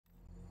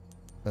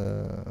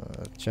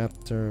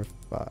Chapter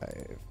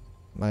 5.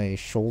 My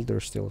shoulder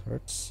still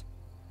hurts.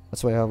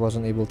 That's why I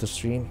wasn't able to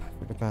stream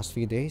for the past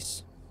few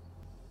days.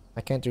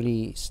 I can't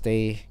really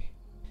stay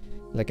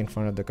like in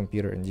front of the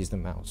computer and use the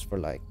mouse for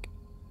like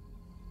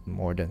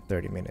more than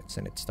 30 minutes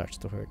and it starts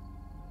to hurt.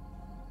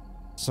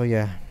 So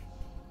yeah.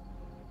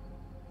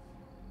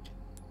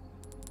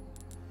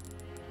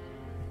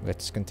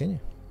 Let's continue.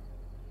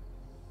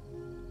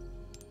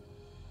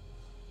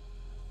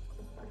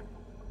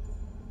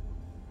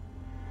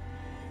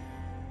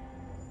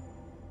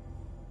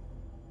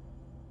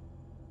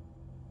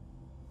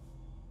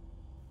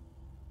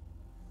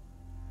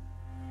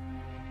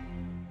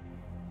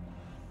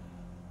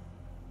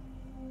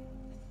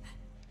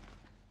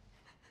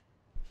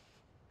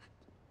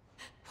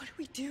 What do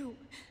we do?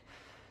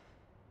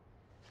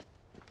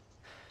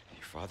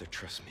 Your father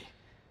trusts me.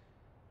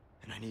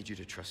 And I need you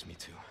to trust me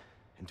too.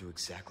 And do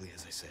exactly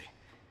as I say.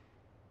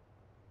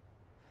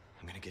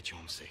 I'm gonna get you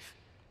home safe.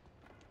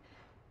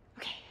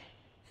 Okay.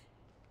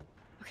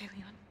 Okay,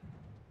 Leon.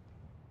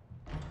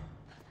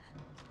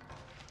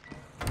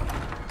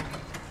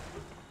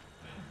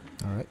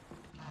 All right.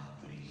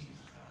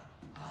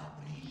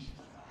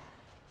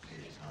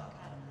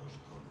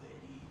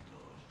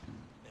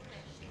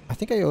 I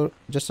think I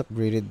just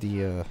upgraded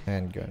the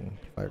handgun,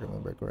 if I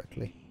remember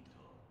correctly.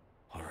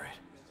 All right.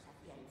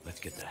 Let's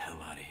get the hell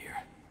out of here.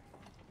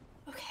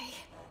 Okay.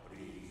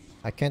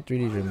 I can't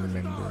really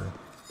remember.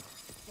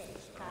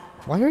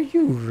 Why are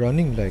you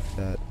running like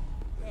that?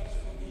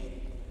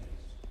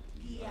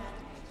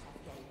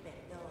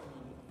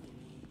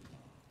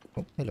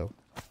 Oh, hello.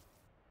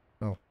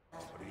 Oh.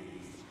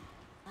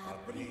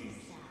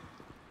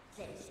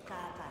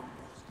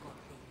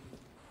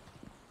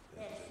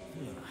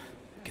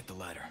 Get the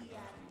ladder.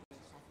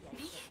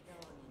 Me?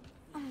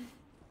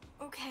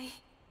 Okay.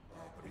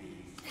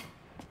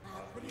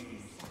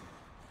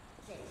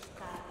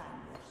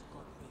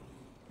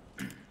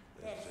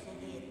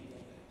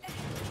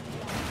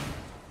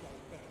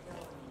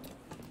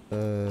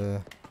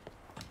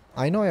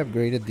 I know I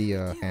upgraded the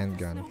There's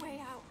handgun. no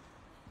way out.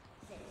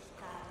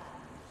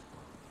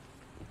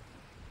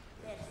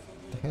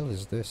 The hell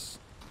is this?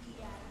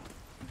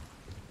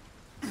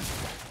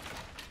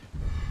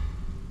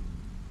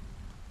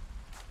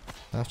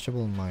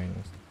 Hatchable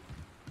mines.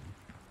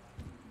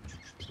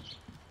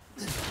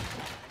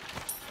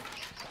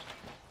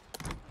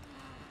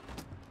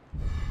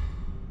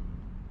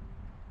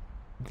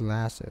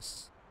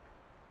 Glasses.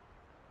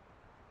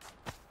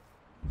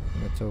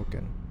 And a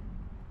token.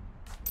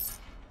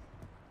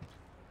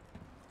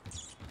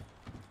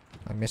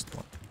 I missed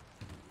one.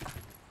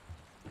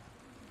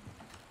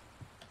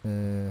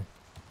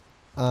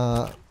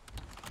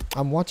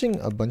 I'm watching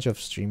a bunch of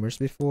streamers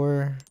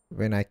before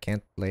when I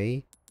can't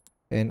play,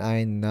 and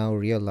I now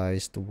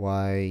realized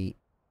why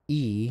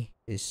E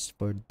is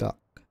for duck.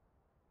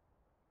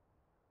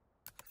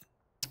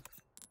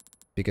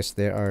 Because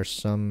there are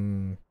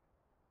some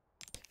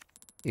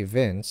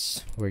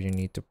events where you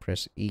need to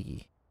press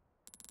E.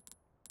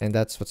 And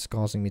that's what's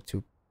causing me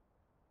to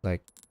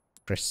like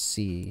press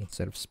C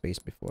instead of space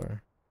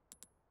before.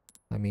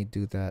 I may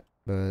do that,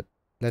 but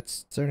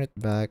let's turn it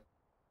back.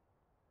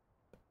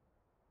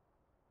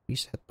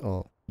 Reset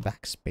all.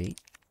 Backspace.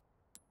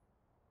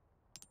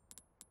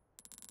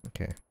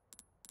 Okay.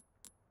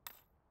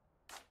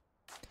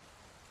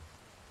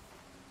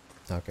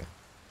 Okay.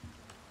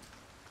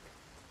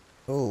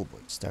 Oh boy,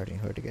 it's starting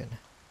to hurt again.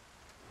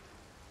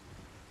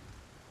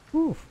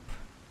 Whew.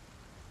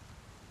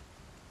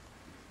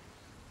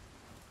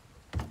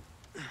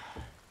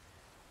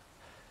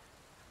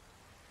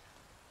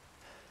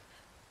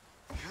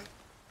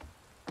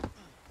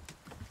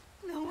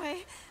 No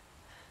way.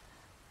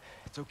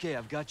 It's okay,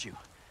 I've got you.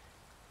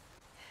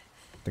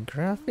 The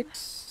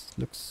graphics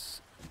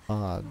looks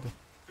odd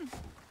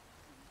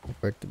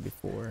compared to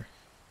before.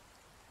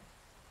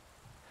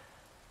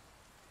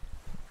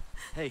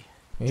 Hey,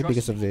 Maybe trust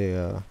because me. of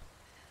the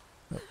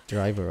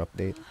driver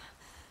update.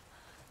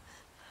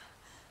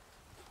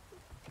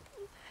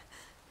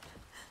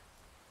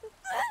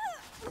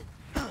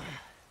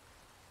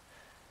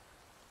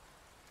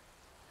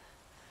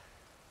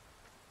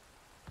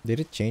 Did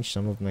it change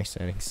some of my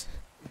settings?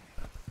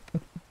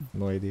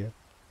 No idea.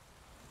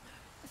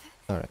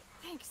 Alright.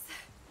 Thanks.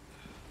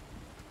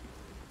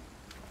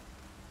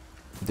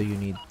 Do you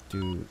need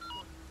to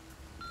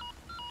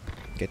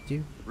get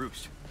you?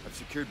 Roost, I've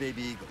secured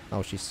Baby Eagle.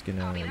 Oh, she's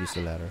gonna use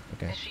the ladder.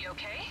 Okay. Is she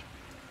okay?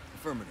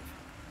 Affirmative.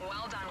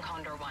 Well done,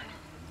 Condor 1.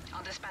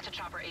 I'll dispatch a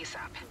chopper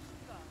ASAP.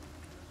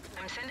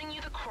 I'm sending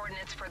you the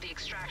coordinates for the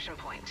extraction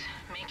point.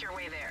 Make your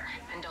way there,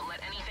 and don't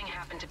let anything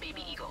happen to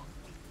Baby Eagle.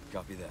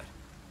 Copy that.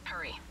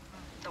 Hurry.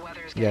 The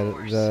weather is Yeah, getting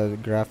worse. the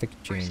graphic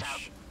Roost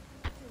change.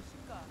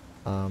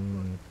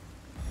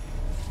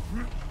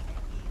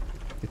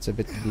 It's a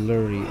bit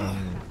blurry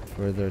on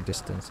further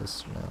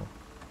distances now.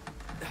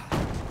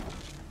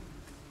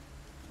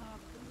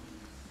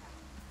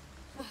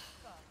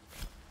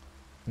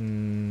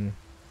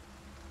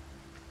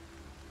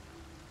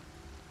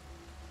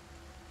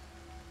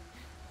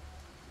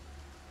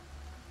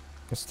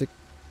 Cause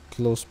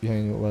close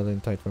behind while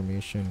in tight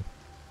formation.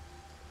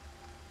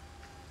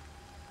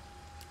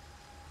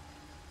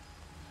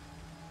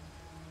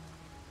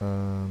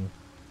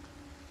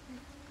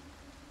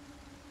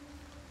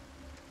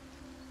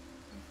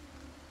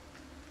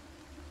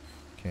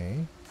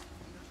 Okay.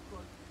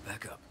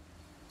 Back up.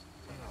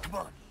 Come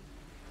on.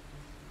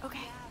 Okay.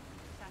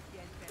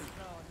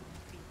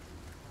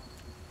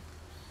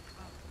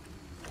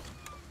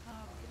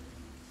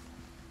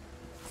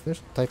 There's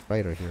a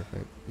typewriter here,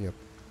 right? Yep.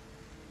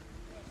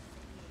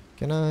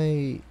 Can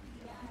I...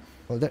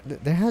 Well,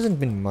 there hasn't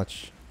been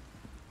much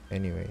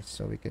anyway,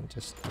 so we can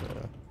just...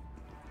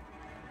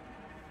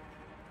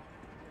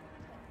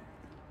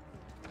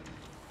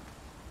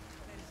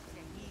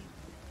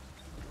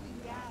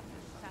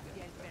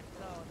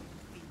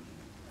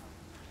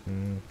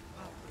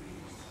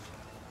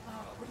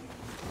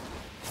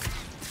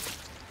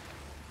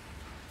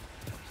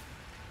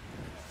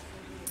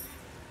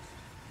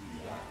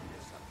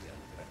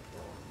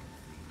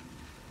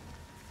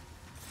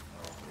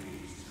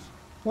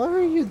 Why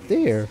are you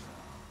there?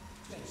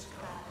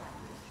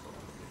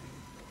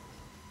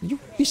 You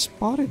be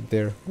spotted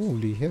there.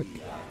 Holy heck.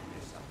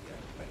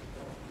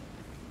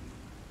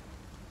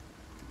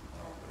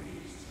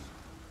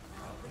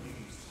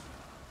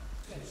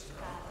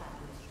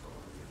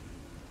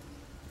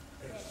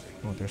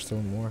 Oh, there's still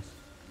more.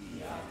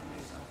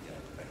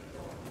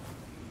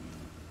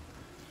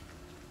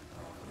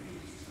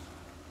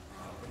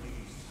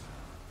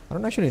 I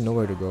don't actually know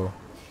where to go.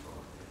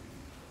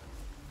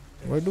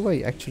 Where do I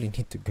actually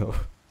need to go?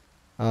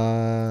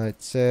 It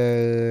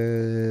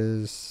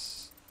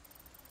says...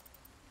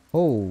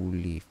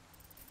 Holy,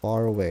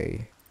 far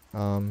away.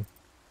 So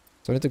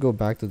I need to go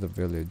back to the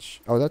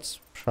village. Oh, that's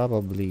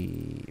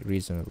probably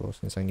reasonable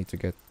since I need to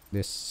get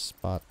this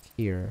spot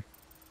here.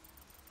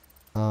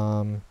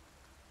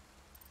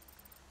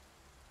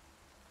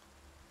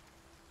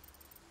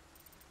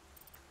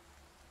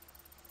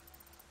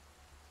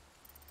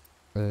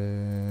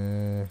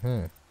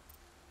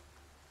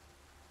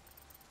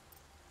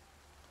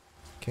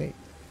 Okay.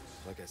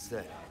 Like I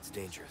said, it's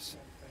dangerous.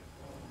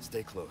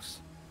 Stay close.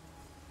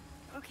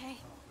 Okay.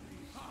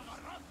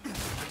 They're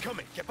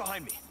coming. Get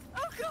behind me.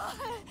 Oh God!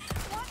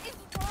 What is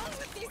wrong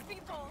with these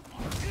people?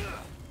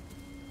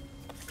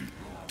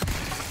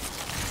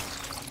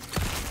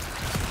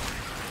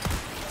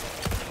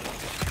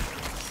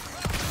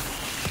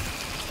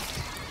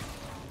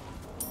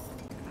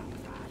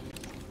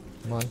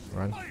 Come on,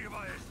 run.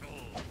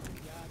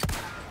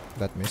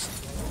 That missed.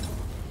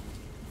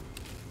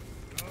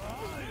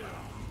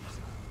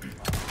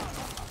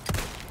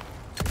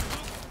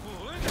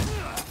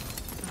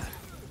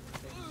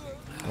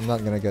 I'm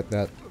not gonna get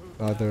that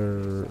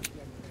other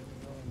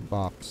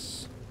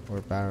box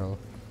or barrel.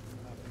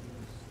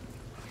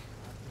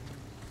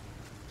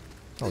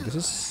 Oh, this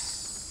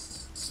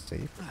is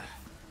safe.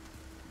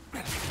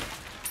 I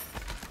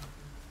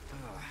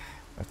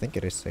think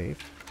it is safe.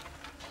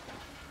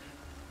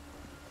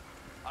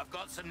 I've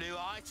got some new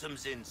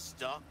items in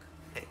stock.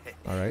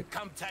 Alright.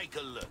 Come take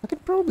a look. I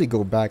could probably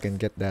go back and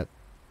get that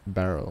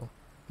barrel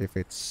if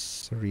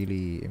it's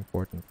really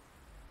important.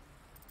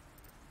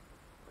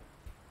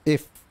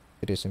 If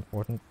it is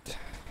important.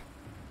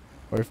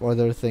 Or if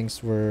other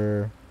things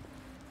were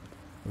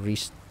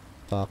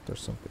restocked or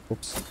something.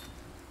 Oops.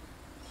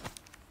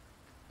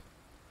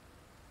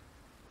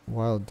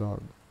 Wild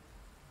dog.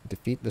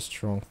 Defeat the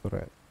strong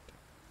threat.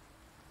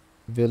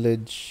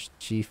 Village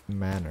Chief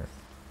Manor.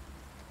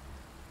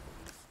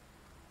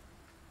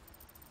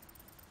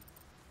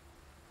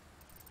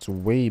 It's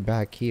way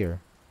back here.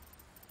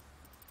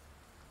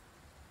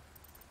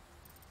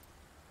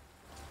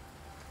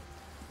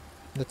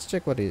 Let's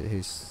check what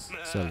he's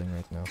selling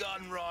right now.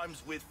 Gun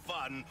rhymes with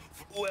fun.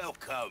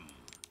 Welcome.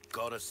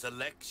 Got a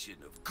selection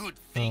of good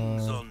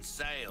things on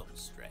sale,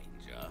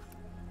 stranger.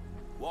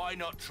 Why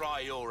not try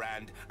your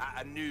hand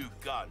at a new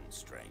gun,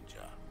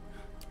 stranger?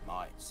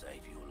 Might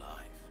save your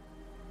life.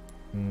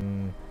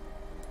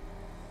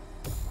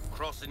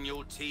 Crossing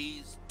your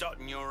T's,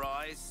 dotting your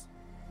I's.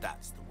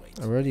 That's the way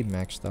I to already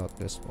maxed out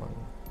this one.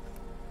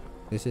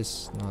 This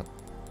is not...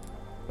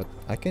 But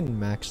I can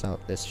max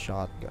out this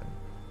shotgun.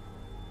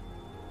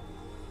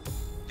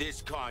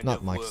 This kind Not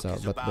of maxed work out,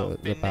 is but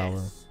about the power.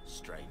 finesse,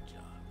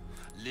 stranger.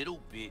 Little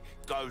bit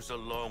goes a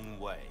long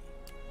way.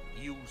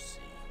 You'll see.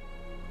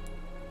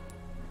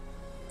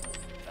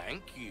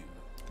 Thank you.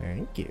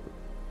 Thank you.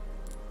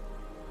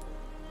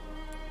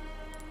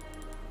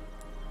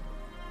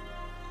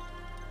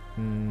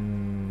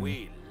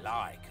 We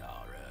like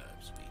our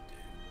herbs, we do.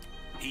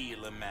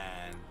 Heal a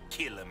man,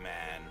 kill a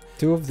man.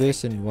 2 of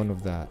this and 1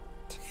 of that.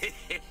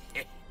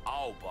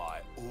 I'll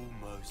buy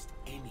almost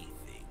anything.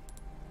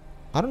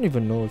 I don't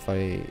even know if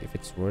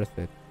it's worth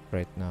it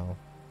right now.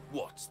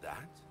 What's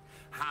that?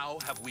 How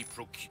have we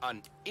procured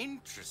an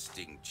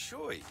interesting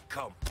choice?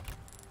 Come.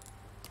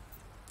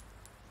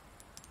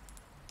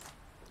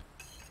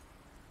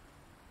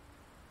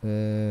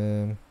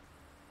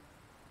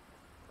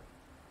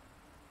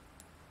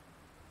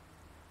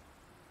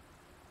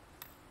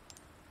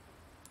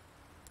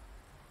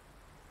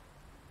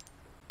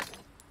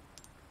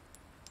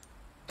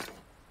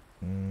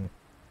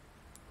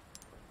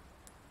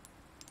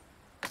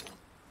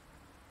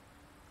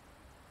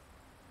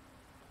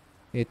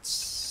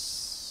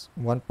 It's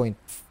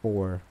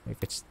 1.4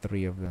 if it's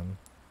 3 of them.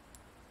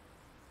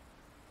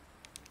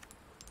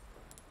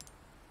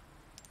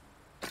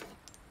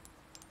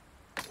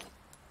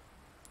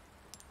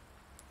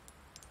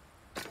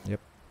 Yep.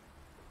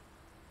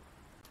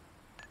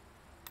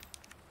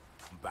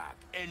 Back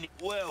and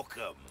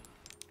welcome.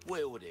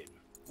 Well then,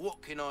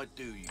 what can I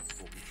do you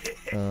for?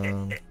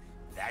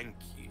 Thank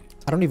you.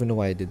 I don't even know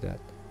why I did that.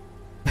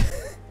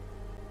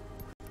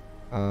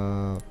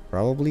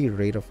 Probably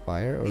rate of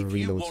fire or If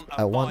you reload. want a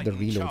I want the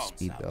fighting reload chance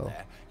speed out though.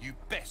 there, you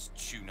best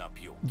tune up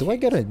your Do I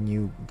kit. get a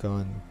new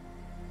gun?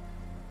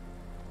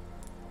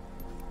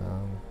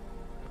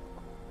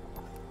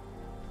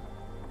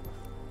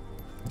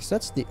 Guess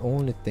that's the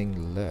only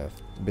thing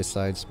left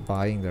besides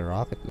buying the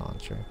rocket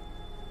launcher.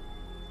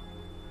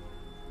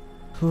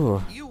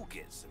 Whew. You'll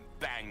get some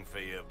bang for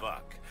your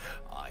buck,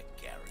 I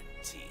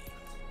guarantee it.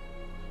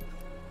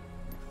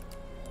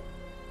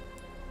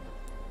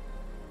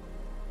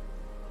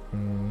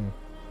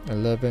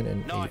 11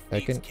 and 8. Knife I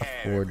needs can care,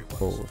 afford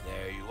everyone. both.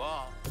 There you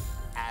are,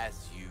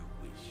 as you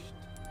wished.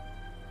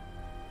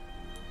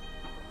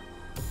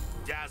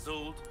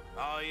 Dazzled,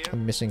 are you?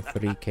 I'm missing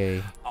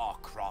 3k Our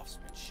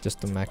craftsmanship just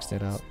to max that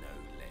demands out.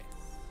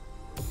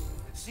 no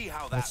less. See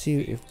how that Let's see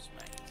if feels,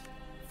 mate.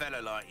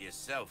 Fella like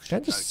yourself can I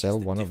should just notice sell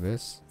the one of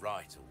difference this.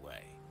 right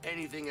away.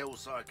 Anything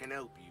else I can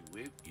help you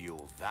with?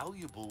 Your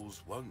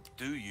valuables won't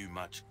do you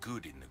much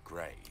good in the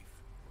grave.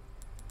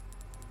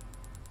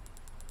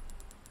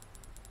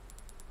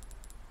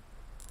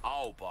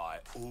 I'll buy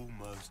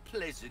almost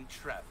pleasant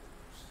travels.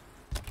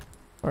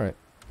 Alright.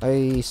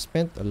 I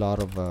spent a lot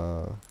of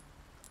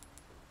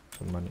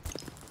money.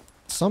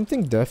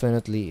 Something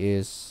definitely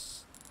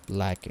is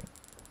lacking.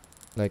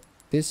 Like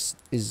this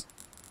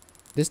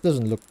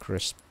doesn't look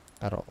crisp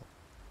at all.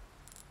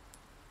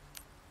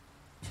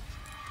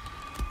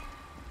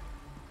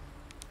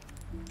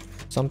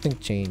 Something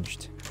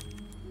changed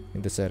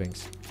in the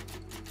settings.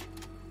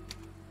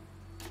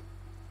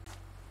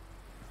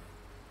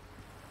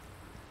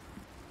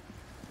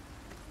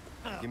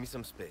 Give me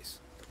some space.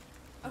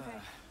 Okay.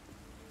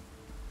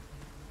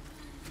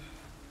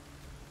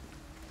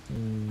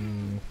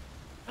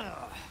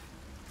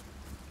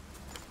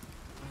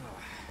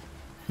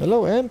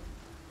 Hello, Em.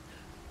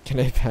 Can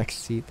I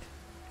backseat?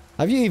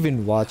 Have you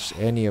even watched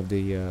any of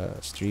the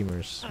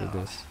streamers with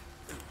this?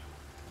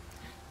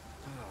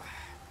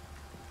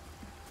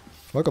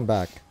 Welcome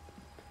back.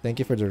 Thank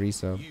you for the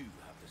resub. You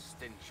have the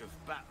stench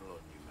of battle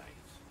on you,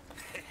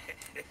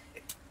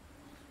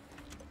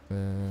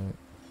 mate.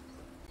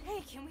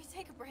 Hey, can we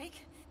take a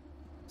break?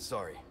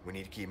 Sorry, we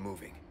need to keep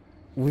moving.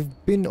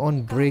 We've been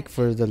on break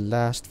for the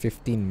last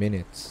 15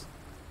 minutes.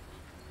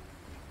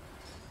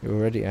 You're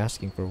already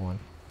asking for one.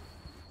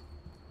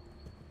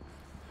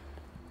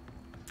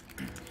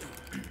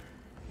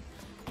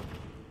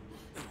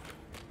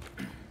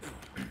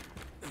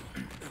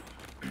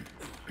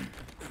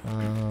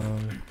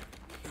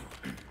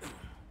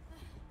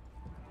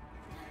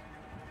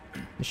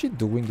 Is she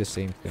doing the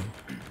same thing?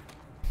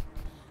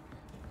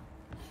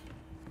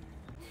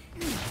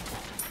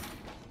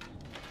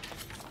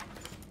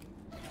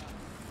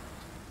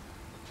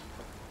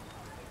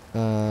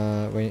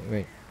 Wait.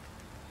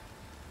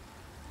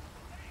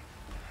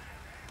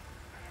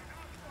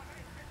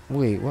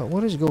 Wait,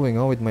 what is going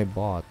on with my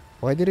bot?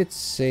 Why did it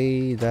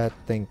say that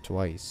thing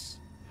twice?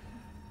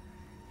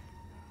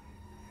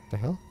 The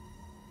hell?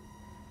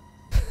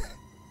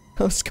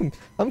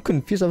 I'm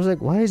confused. I was like,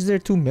 why is there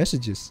 2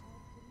 messages?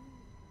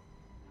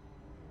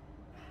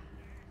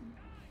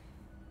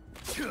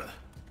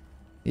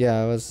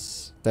 Yeah, I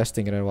was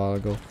testing it a while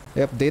ago.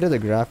 They updated the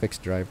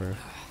graphics driver.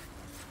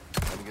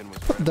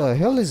 What the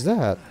hell is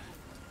that?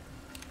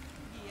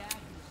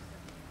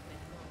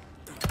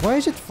 Why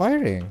is it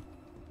firing?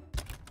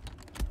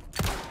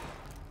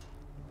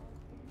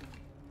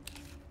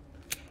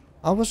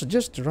 I was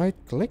just right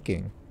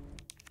clicking.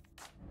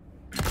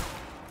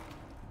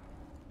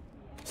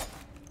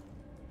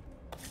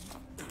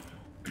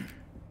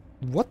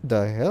 What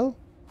the hell?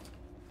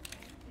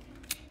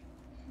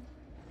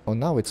 Oh,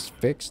 now it's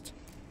fixed.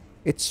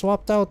 It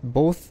swapped out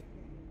both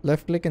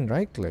left click and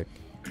right click.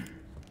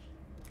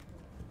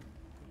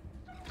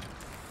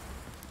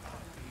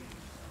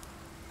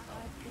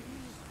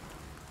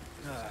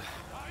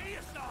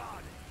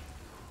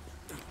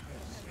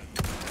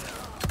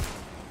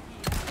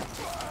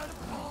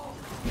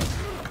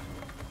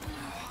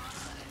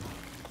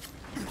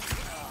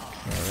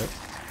 Alright.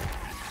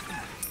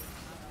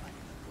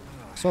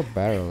 Saw a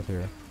barrel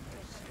here.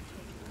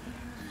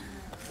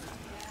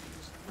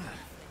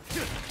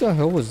 What the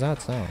hell was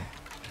that sound?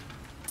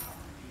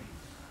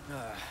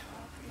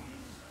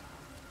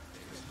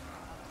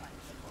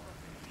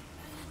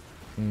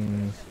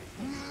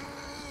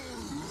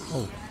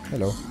 Oh,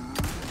 hello.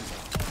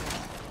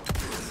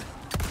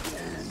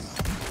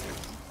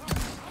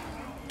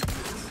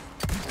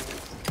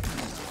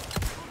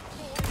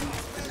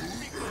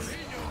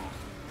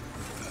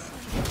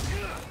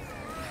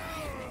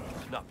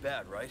 Not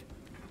bad, right?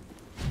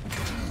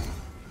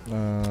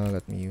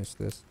 Let me use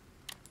this.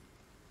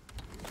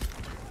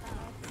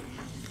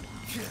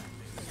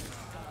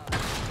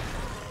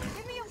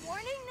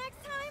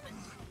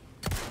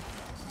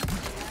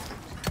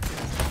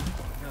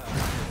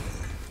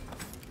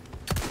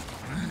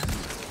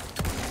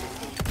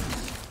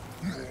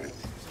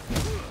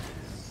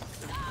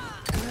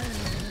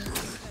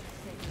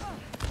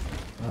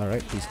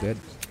 dead.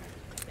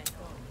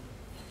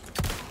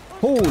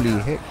 Holy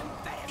heck!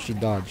 She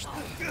dodged.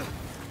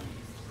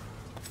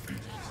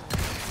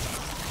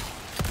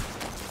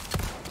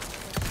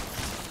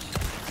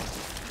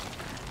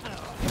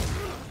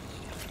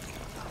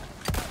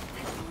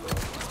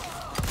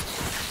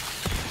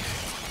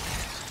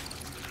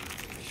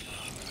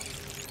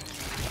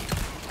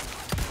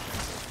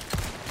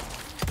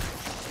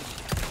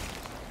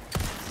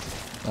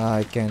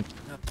 I can't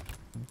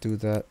do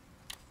that.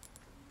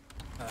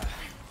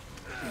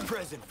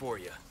 Present for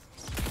you.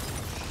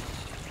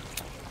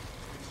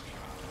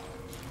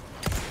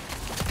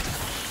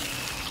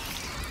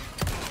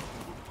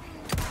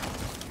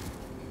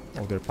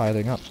 Oh, they're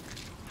piling up.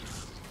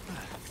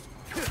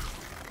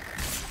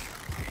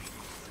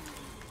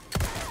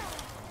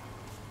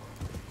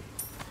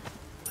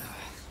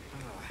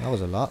 That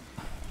was a lot.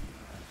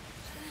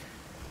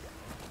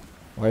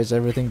 Why is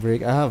everything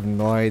break? I have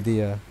no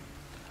idea.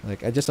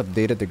 Like, I just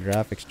updated the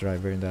graphics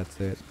driver and that's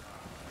it.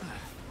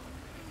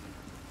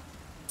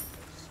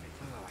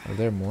 Are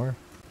there more?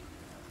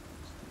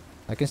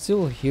 I can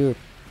still hear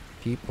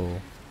people.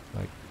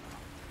 Like,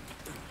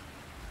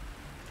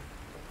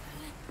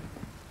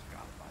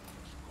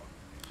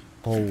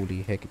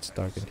 holy heck, it's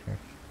dark in here.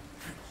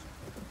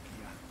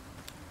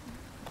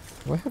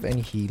 Do I have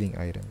any healing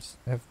items?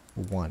 I have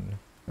one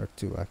or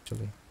two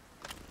actually.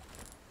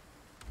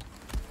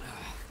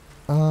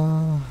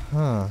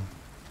 Huh.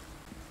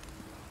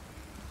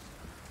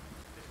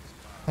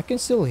 I can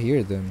still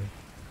hear them.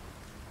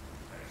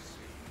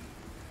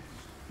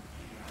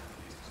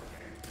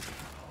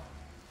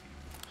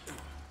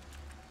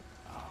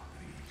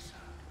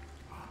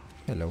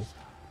 Hello.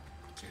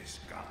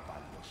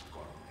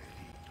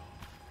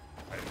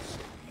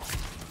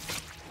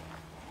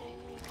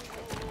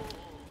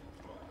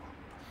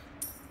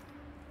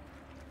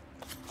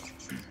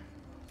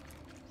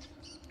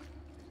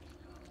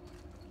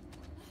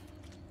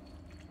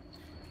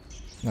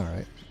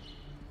 Alright.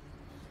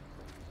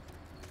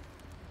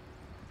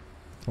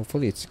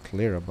 Hopefully it's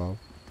clear above.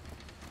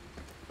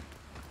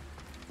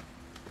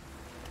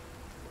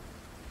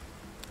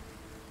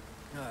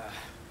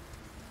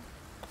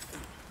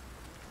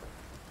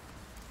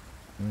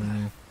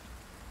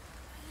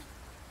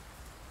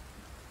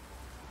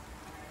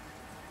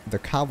 The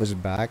cow is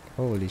back.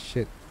 Holy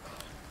shit.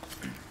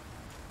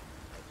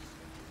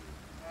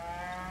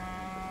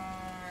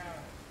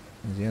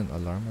 Is he an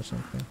alarm or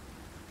something?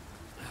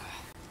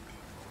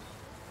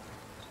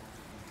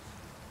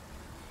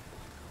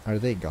 Are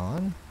they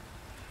gone?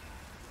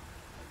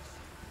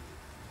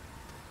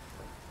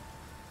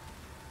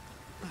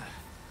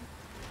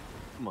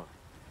 Come on.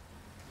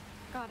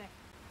 Got it.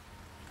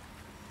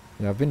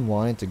 Yeah, I've been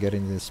wanting to get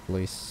into this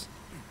place.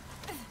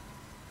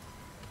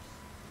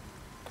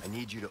 I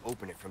need you to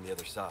open it from the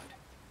other side.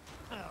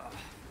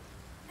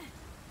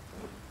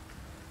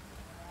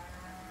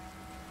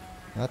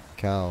 That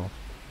cow.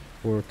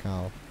 Poor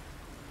cow.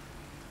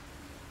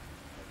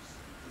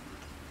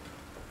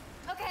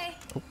 Okay.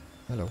 Oh,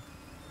 hello.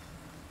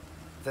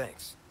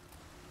 Thanks.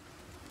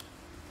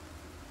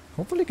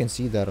 Hopefully you can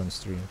see that on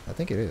stream. I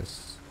think it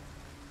is.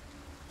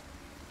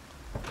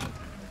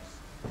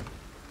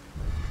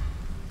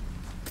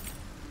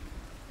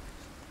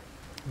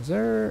 Is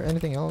there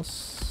anything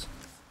else?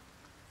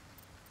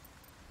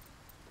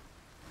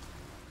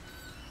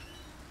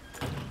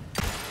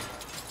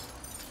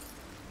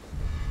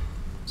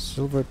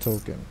 Silver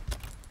token.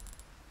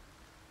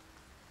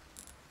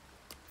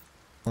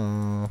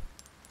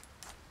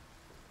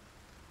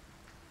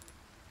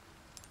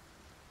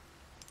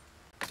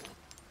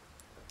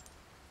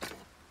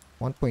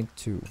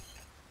 1.2.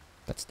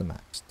 That's the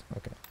max.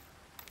 Okay.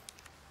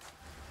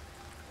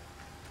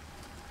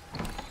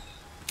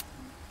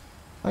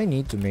 I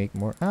need to make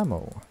more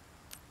ammo.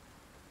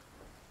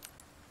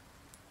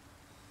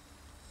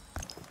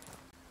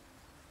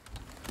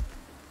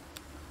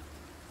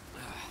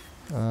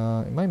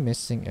 Am I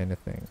missing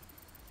anything?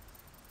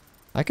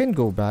 I can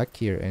go back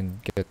here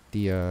and get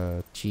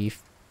the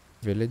chief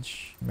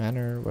village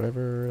manor,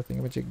 whatever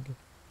thingamajig.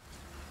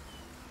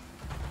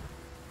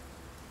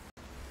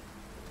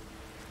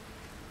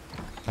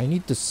 I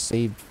need to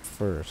save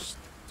first.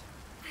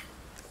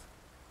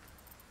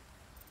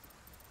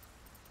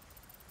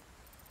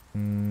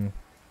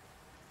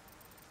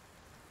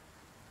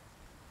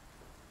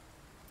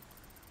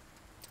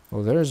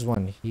 Oh, there's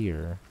one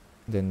here.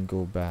 Then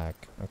go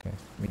back. Okay,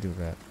 let me do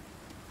that.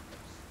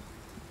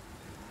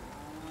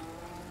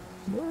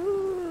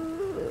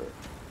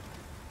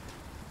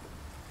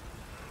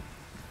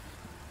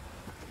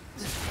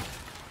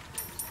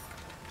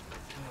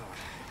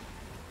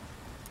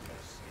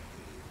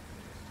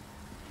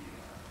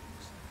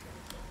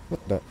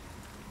 What the?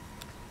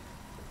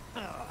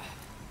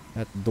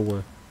 That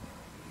door.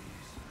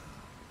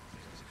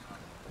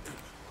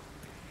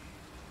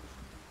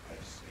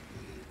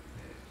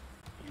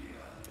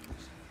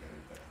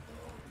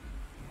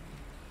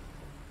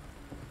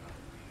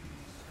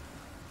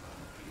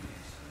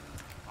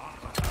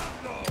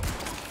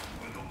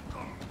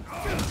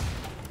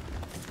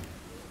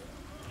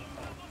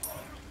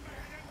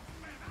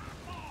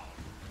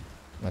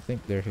 I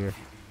think they're here.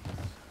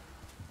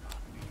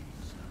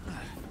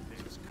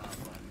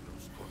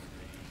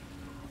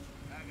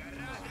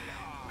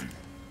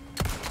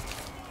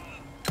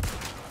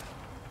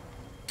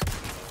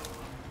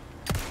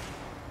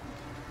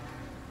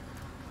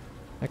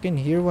 I can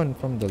hear one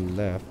from the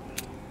left.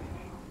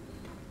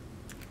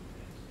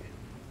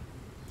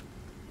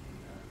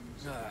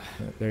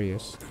 Yeah, there he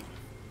is.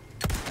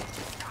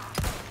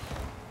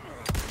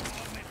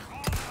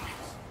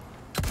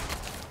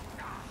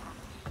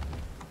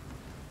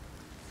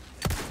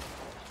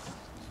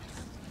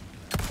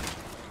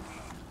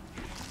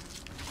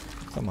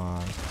 Come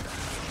on.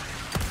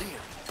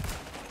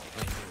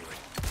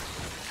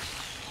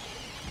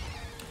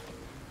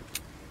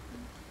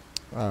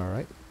 All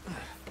right.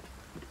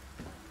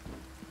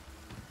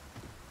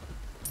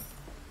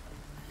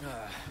 I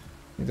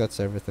think that's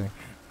everything.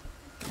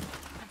 I'm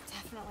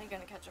definitely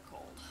gonna catch a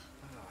cold.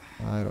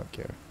 I don't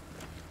care.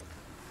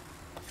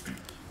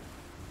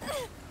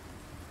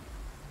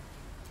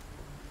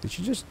 Did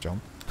she just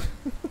jump?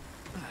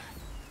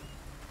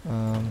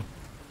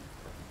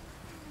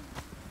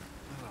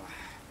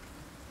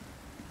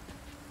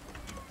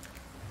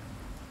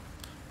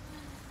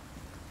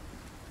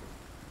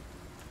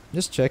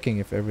 Just checking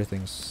if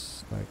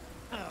everything's like...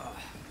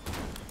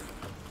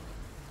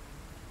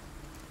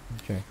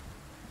 Okay.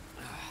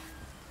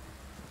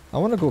 I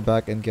want to go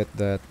back and get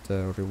that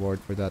reward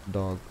for that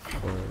dog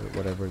or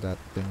whatever that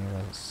thing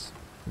was.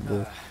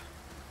 Wolf.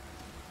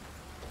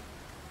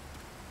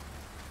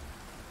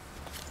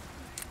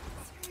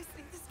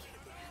 Seriously, this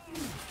can't be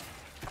happening.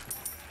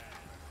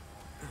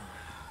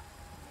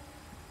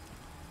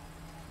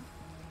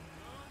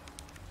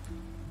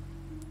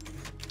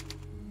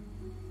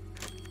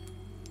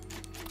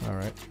 All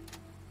right.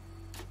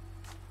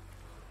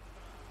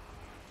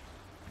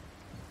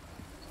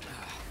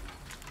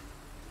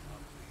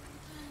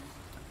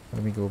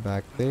 Let me go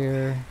back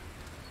there.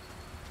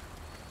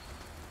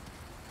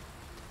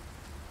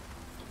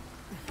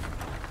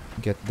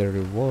 Get the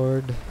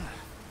reward.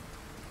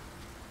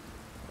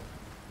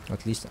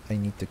 At least I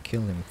need to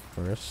kill him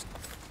first.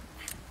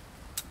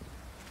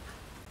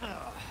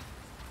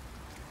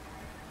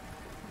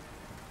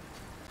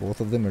 Both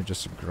of them are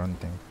just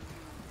grunting.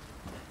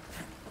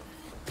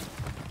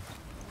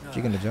 Is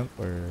she gonna jump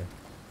or...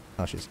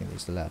 Oh, she's gonna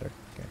use the ladder.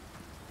 Okay.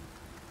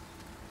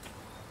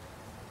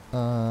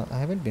 I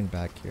haven't been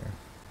back here.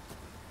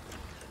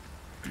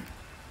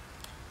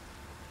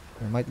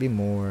 There might be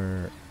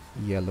more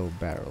yellow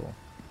barrel.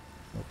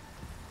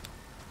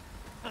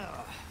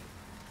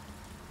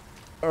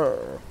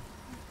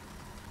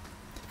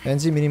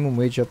 NZ minimum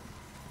wage up.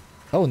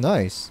 Oh,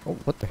 nice. Oh,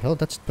 what the hell?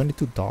 That's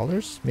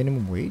 $22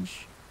 minimum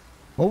wage?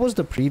 What was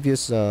the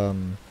previous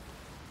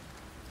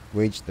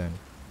wage then?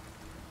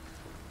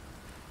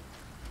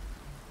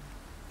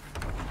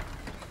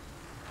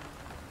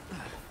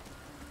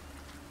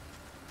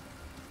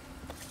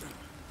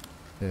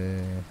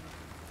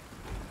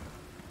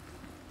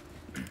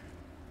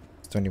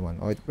 It's 21.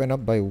 Oh, it went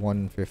up by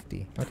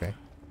 150. Okay.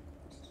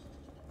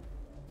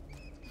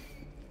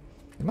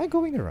 Am I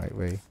going the right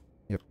way?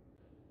 Yep.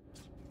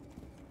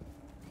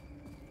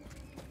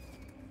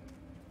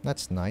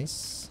 That's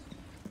nice.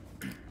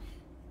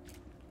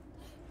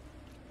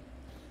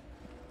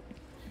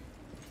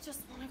 Just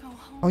wanna go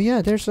home. Oh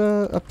yeah, there's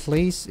a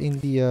place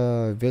in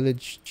the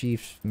village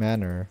chief's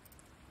manor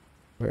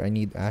where I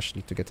need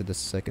Ashley to get to the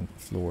second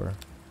floor.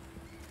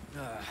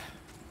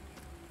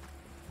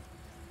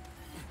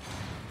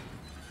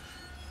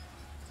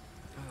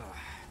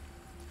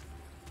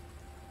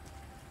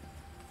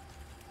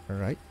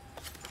 Alright.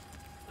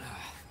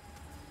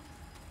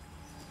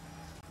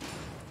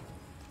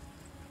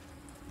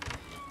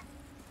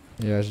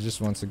 Yeah, she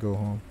just wants to go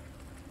home.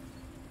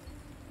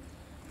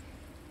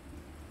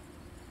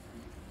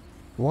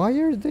 Why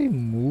are they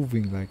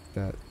moving like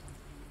that?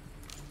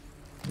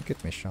 Let me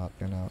get my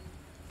shotgun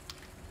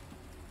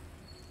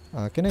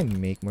out. Can I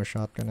make more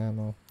shotgun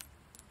ammo?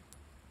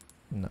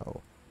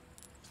 No.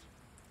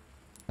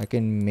 I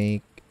can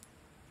make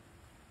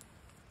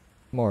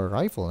more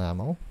rifle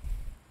ammo.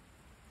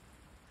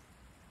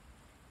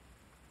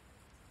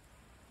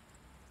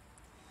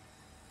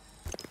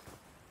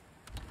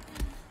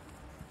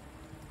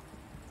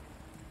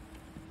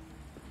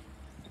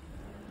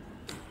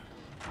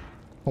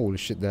 Holy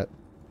shit, that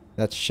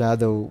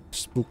shadow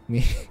spooked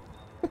me.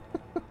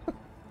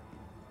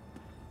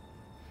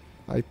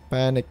 I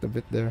panicked a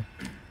bit there.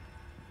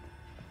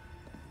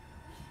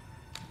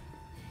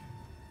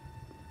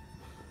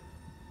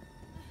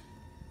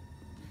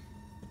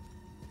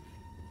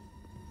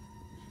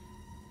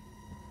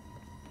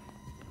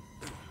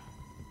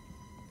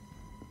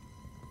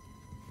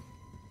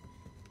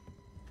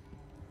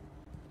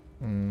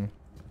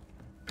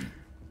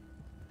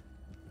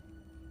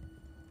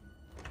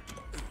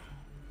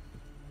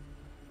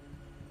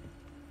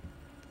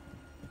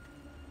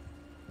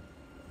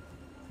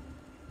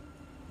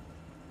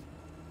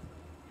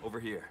 Over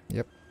here.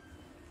 Yep.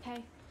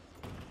 Hey.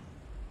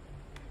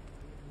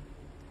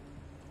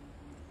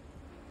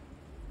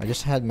 I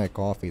just had my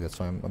coffee, that's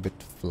why I'm a bit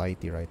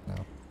flighty right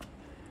now.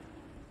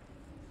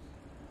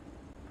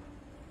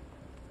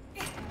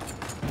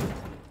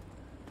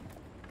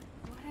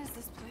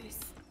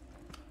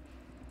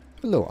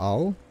 Hello,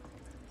 owl.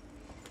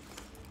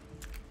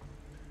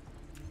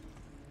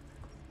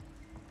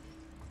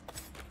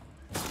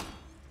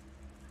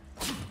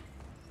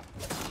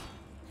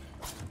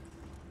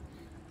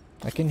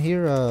 I can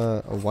hear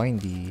a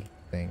windy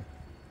thing.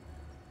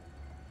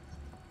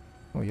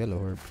 Oh, yellow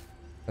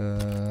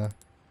herb.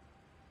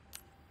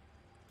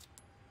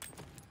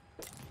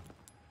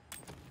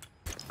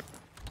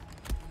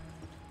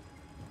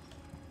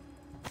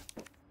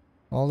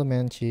 All the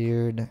men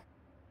cheered.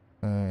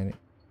 And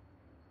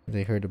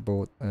they heard the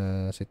boat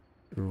as it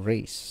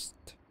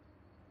raced.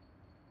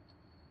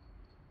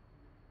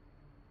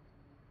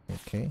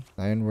 Okay.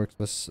 Ironworks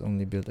was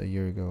only built a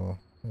year ago.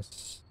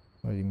 It's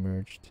already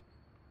merged.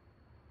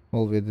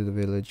 All within the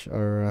village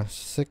are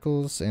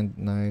sickles and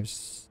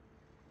knives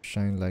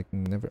shine like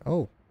never.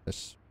 Oh,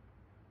 that's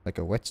like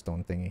a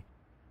whetstone thingy.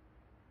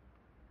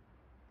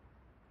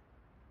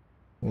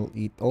 We'll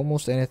eat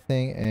almost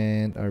anything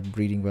and are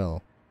breeding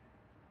well.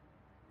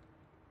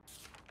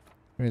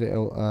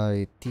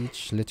 I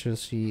teach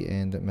literacy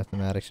and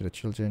mathematics to the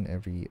children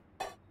every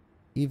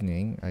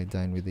evening. I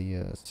dine with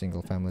the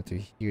single family to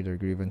hear their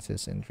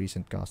grievances and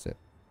recent gossip.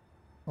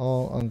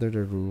 All under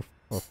the roof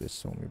of this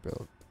home we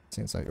built.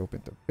 Since I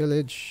opened the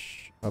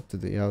village, up to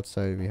the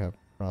outside we have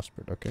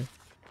prospered, okay?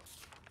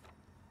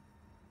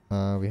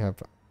 We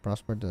have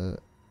prospered,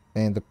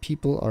 and the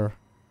people are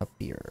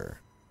happier.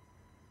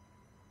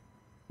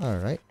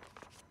 Alright.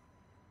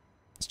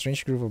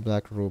 Strange group of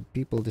black-robed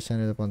people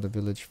descended upon the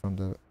village from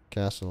the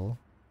castle,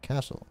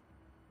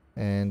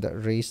 and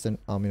raised an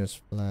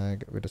ominous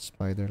flag with a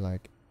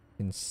spider-like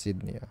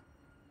insignia.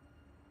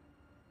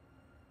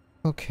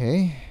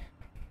 Okay.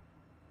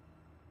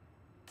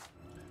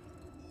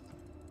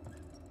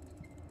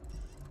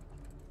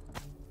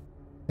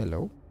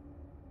 Hello.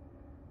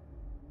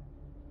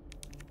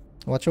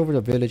 Watch over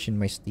the village in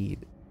my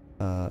steed,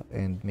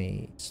 and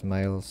may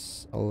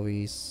smiles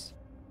always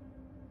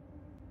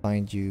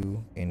find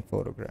you in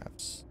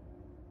photographs.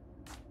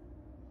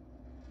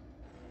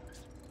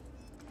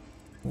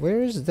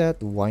 Where is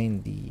that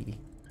windy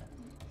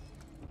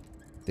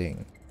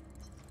thing?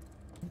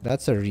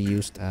 That's a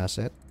reused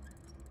asset.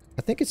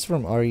 I think it's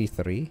from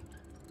RE3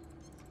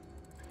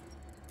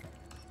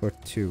 or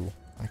 2.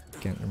 I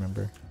can't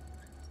remember.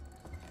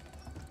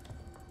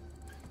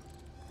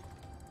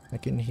 I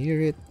can hear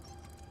it.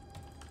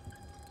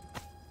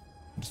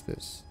 What's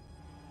this?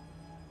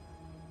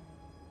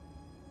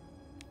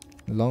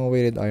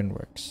 Long-awaited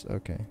ironworks.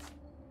 Okay.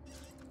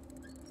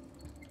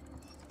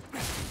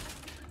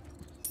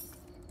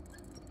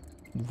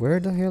 Where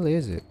the hell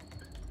is it?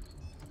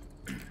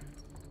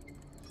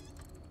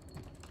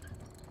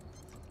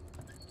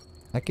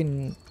 I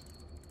can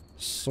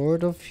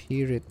sort of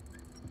hear it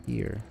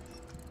here.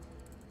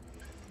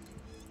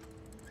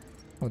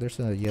 Oh, there's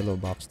a yellow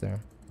box there.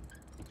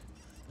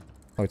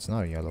 Oh, it's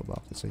not a yellow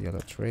box. It's a yellow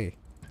tray.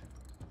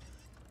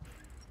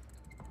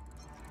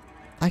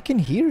 I can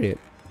hear it.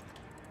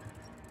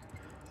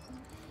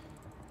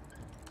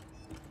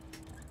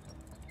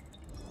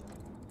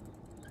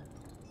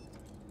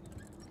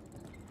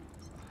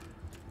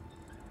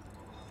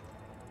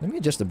 Let me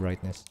adjust the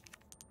brightness.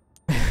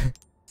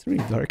 It's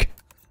really dark.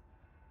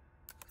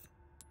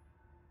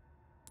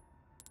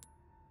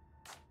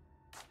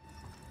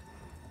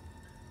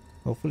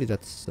 Hopefully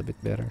that's a bit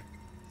better.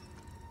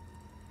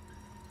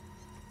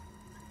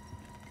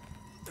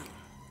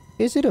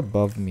 Is it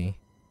above me?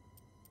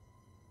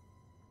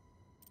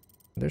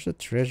 There's a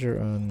treasure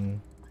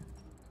on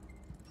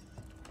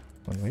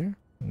where?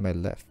 On my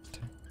left.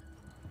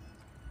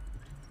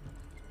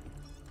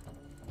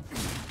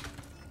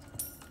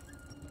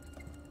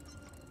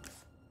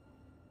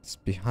 It's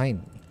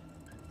behind me.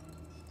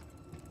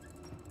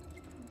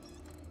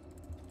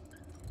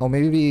 Oh,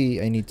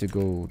 maybe I need to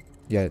go,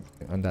 yeah,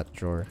 on that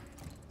drawer.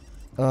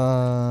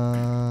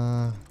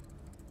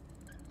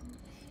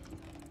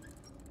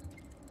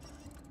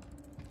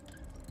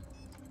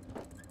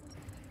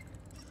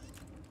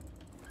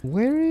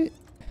 Where it?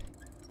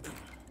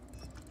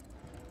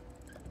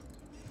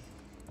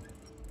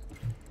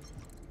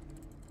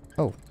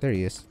 Oh, there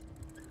he is.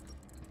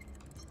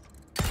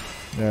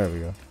 There we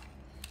go.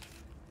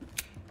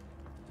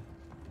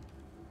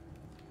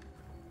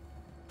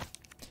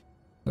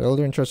 The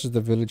elder entrusted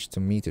the village to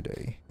me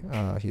today.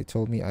 He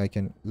told me I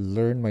can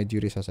learn my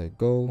duties as I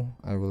go.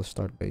 I will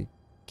start by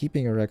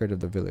keeping a record of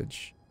the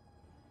village.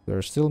 There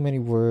are still many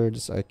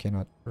words I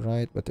cannot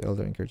write, but the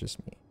elder encourages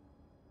me.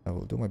 I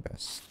will do my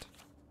best.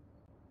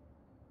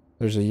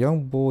 There's a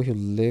young boy who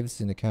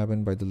lives in a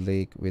cabin by the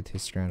lake with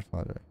his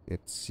grandfather.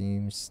 It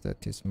seems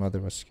that his mother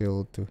was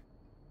killed to...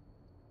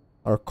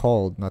 Or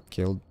called, not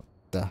killed.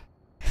 Duh.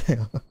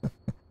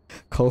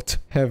 Called to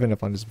heaven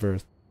upon his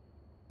birth.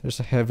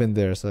 There's a heaven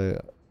there,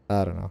 so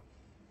I don't know.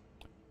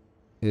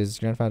 His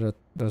grandfather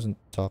doesn't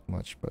talk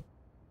much, but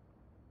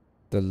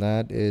the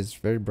lad is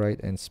very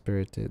bright and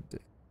spirited.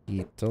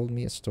 He told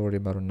me a story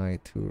about a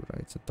knight who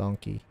rides a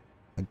donkey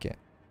again.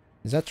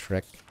 Is that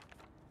Shrek?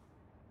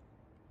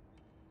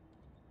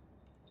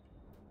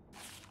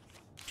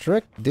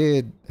 Shrek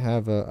did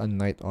have a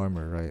knight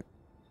armor, right?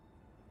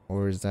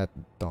 Or is that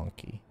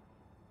donkey?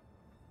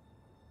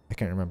 I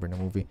can't remember in the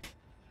movie.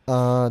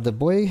 The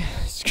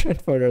boy's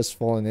grandfather has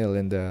fallen ill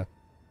and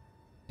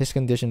his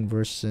condition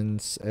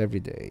worsens every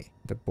day.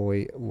 The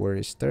boy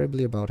worries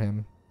terribly about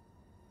him,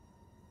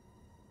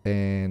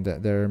 and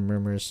there are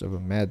murmurs of a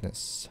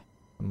madness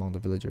among the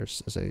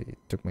villagers. As I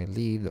took my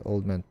leave, the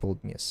old man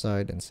pulled me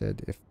aside and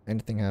said, "If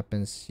anything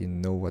happens, you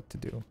know what to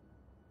do."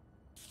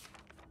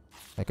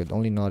 I could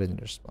only nod in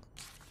response.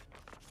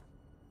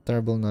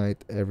 Terrible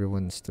night.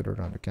 Everyone stood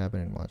around the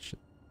cabin and watched it.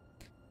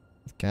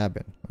 The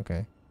cabin,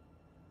 okay.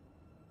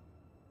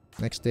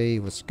 Next day, he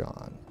was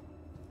gone.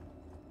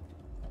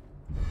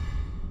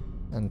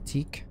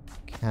 Antique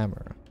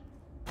camera.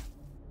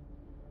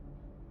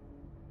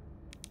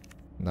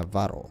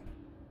 Navarro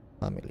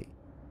family.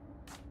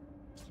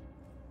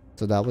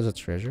 So that was a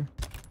treasure?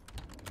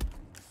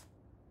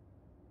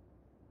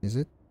 Is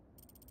it?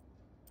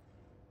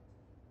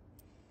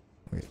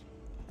 Wait.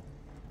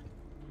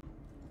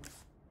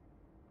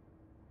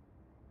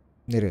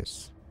 It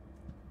is.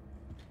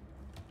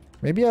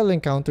 Maybe I'll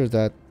encounter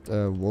that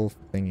wolf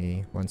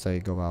thingy once I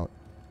go out.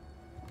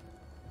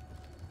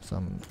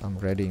 So I'm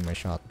readying my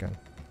shotgun.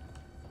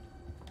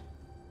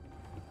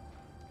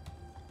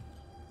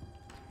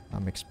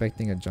 I'm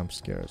expecting a jump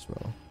scare as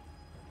well.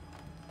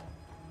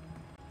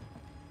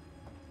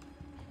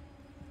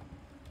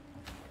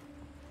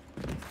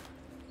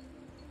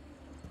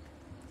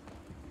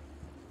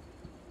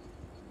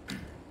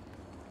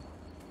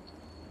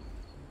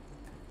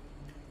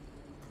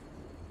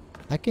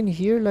 I can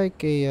hear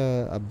like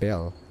a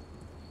bell.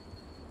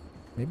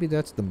 Maybe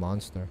that's the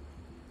monster.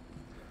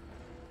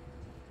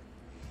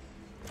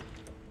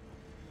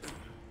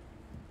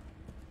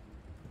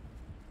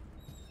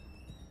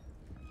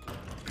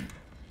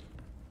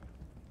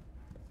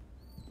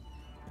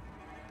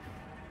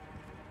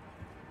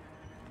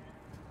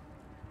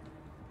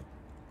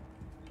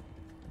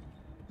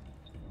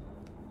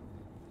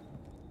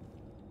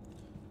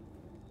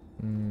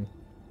 Hmm.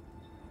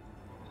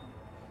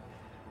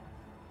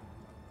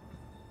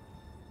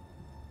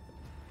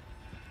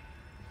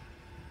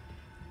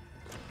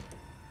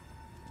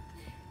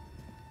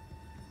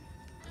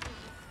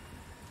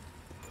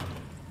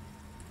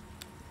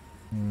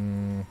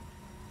 Hmm.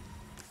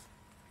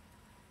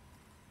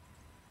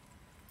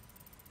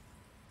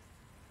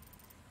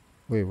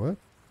 Wait, what?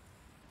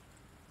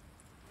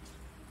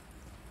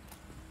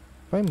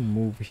 If I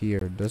move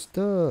here, does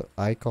the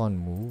icon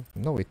move?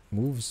 No, it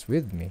moves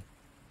with me.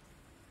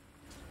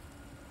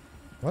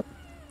 What?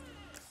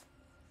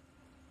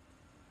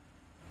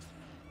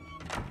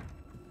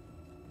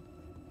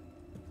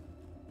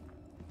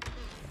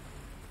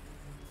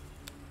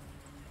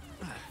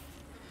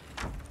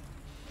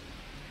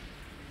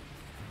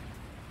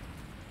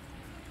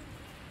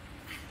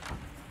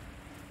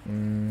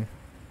 Hmm.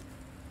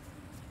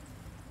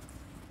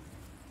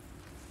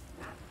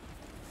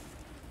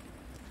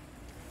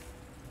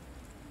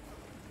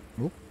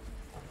 Oop.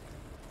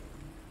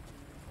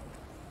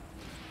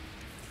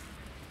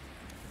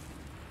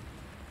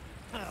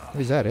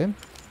 Is that him?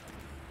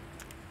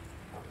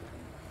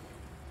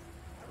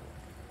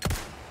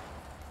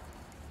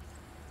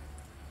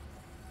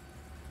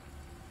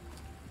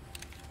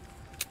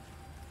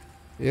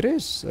 It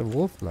is a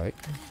wolf-like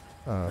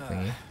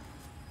thingy.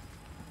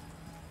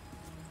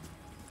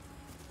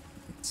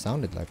 It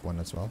sounded like one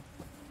as well.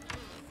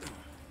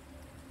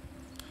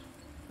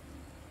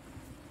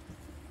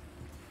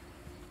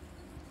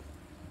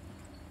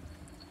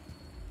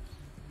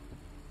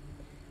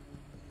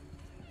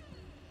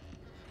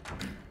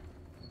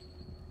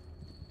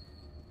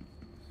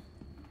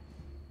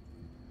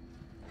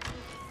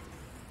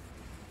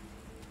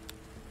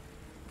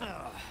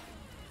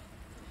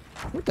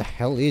 What the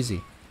hell is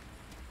he?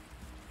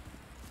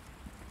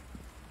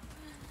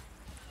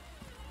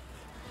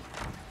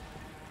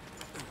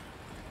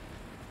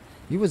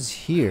 He was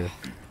here.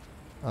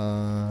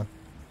 It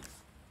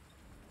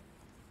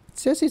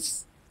says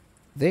it's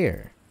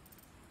there.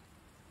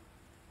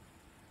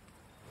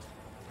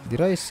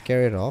 Did I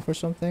scare it off or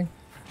something?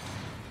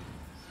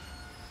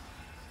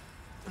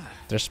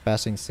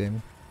 Trespassing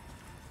sim.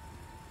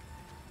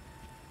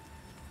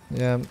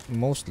 Yeah,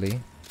 mostly.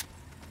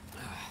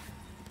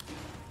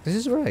 This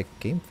is where I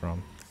came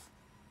from.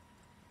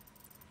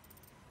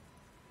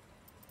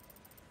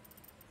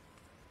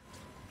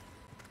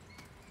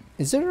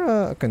 Is there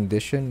a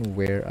condition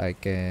where I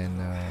can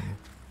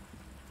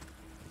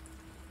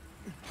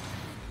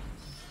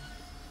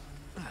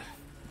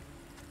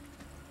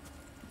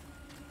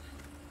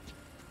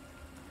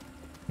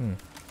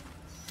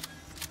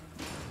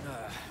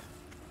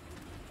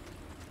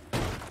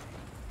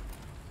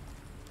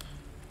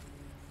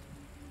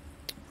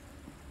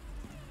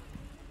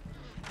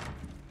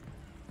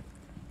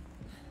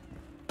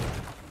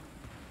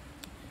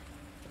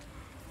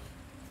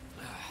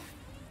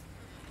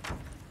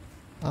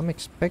I'm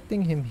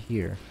expecting him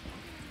here.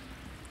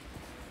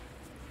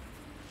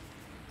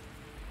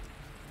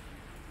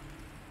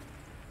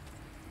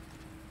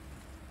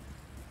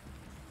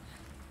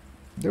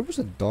 There was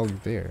a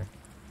dog there.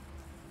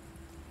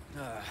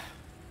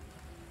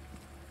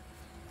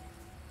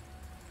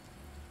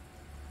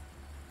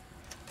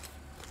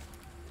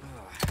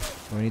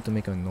 Do I need to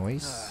make a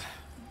noise?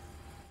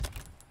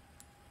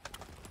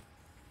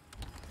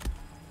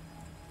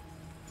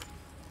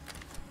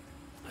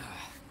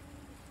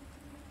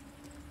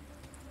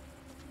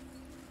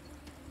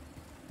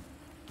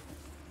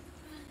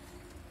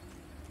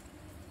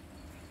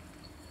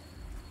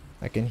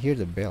 I can hear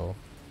the bell.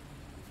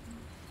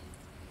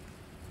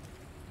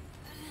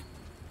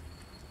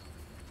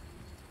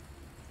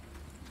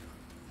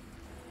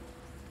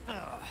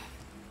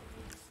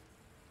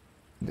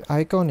 The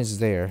icon is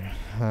there.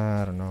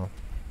 I don't know.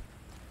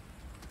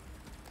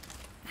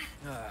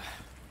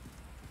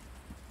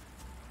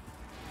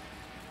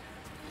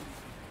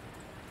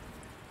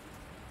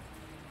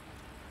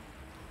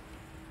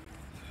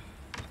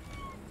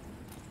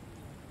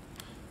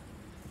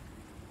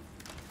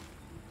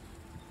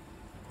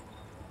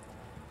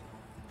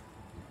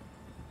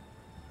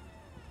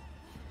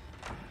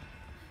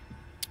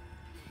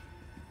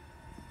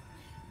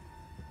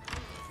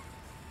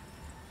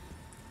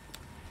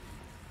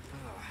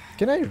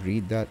 Can I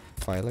read that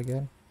file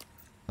again?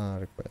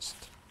 Request.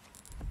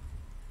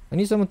 I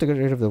need someone to get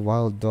rid of the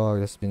wild dog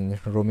that's been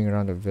roaming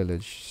around the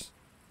village.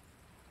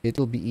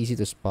 It'll be easy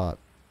to spot.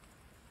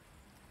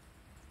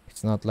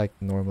 It's not like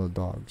normal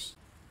dogs.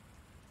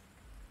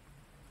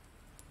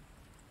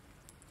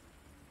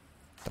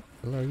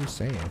 What are you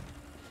saying?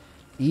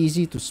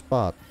 Easy to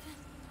spot.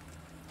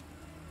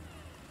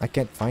 I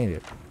can't find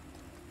it.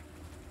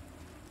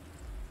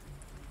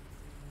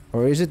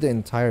 Or is it the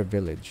entire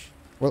village?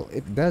 Well,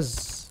 it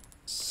does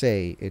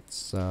say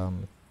it's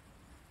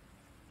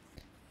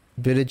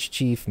Village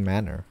Chief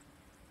Manor.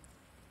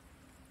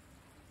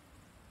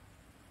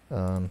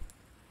 And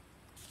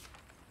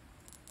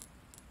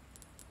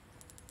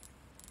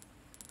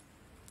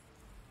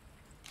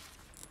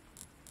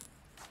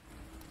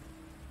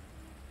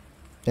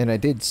I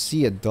did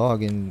see a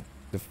dog in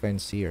the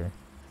fence here.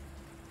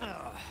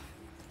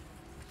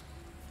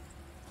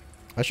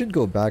 I should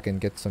go back and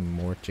get some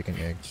more chicken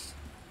eggs.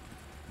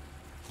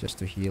 Just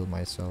to heal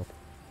myself.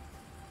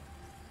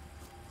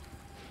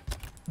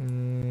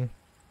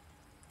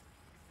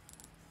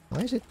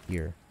 Why is it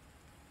here?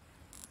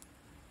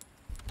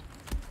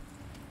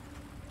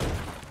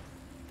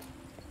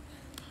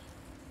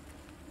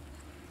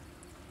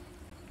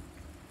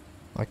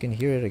 I can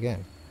hear it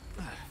again.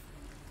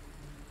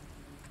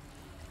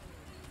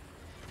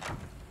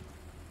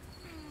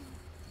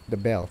 The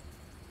bell.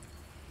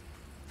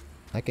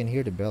 I can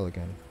hear the bell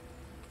again.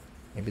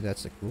 Maybe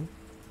that's a clue?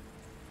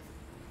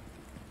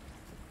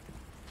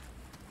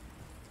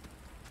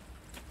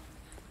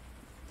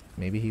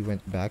 Maybe he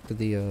went back to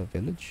the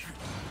village?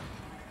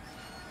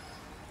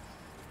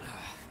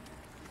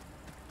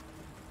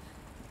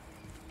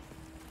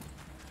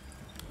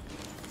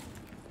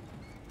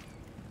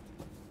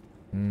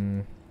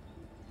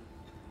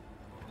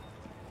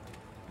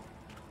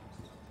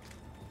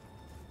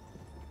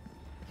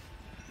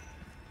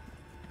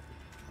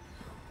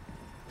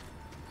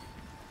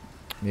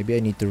 Maybe I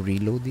need to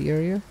reload the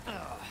area?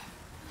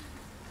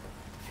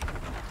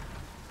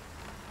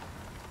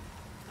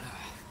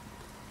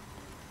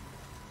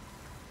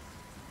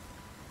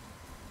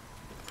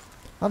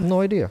 I have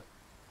no idea.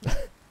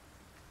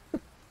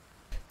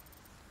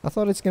 I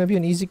thought it's gonna be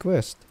an easy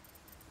quest.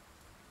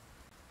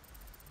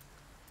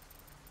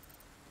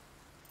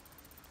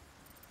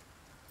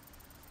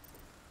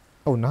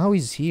 Oh, now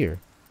he's here.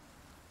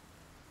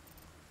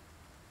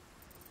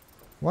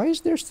 Why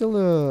is there still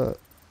a...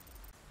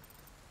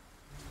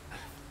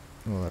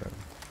 Oh, whatever.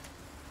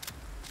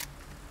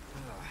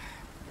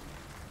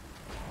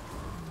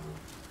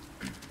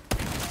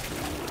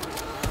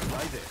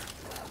 Right there.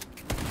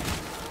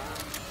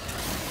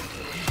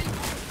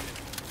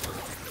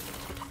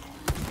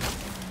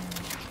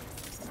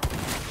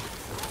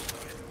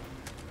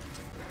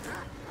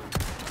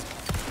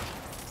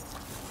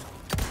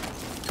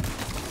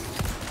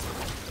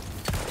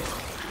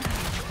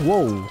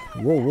 Whoa!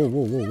 Whoa, whoa,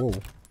 whoa, whoa, whoa.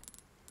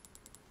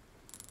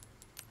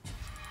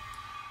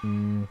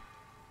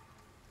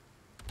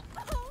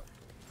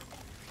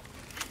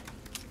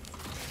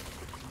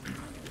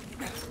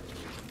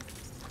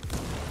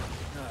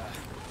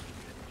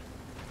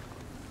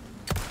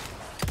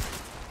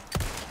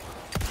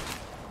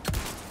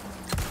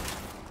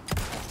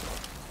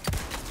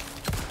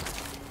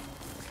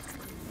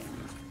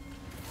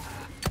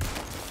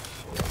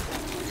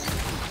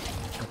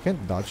 I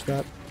can't dodge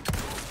that.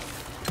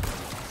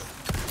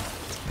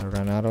 I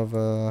ran out of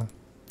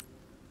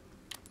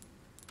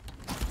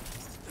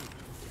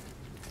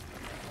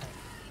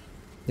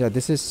yeah,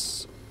 this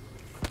is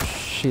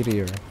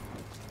shittier.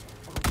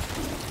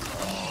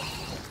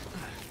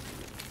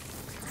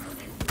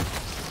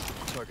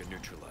 Target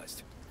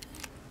neutralized.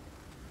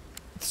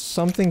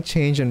 Something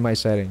changed in my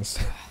settings.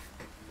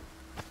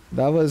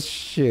 That was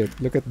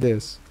shit. Look at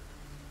this.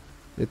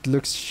 It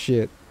looks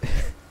shit.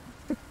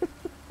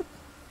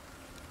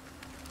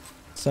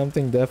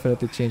 Something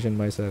definitely changed in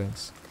my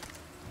settings.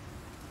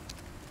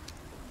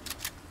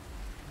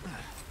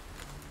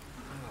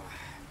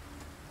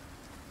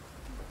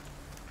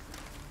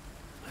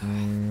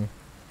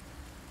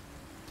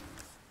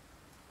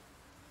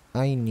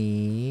 I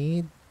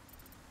need...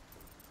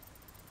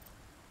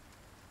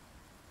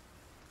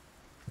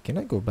 Can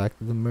I go back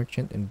to the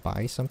merchant and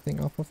buy something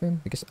off of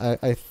him? Because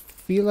I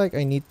feel like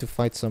I need to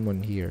fight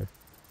someone here.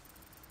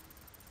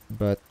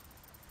 But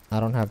I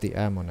don't have the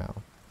ammo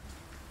now.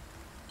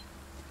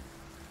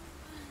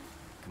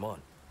 Come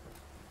on.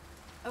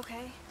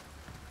 Okay.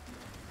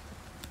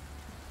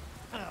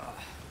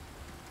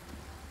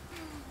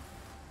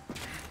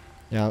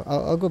 Yeah,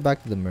 I'll go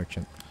back to the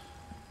merchant.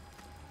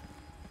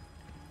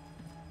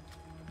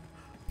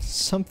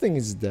 Something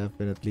is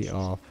definitely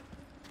off.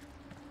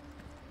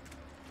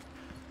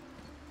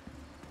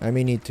 I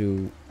may need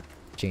to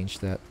change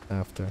that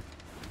after.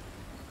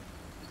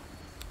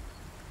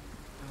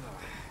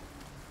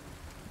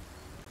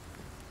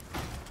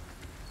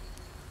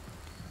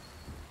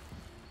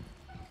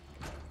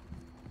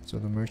 So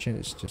the merchant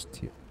is just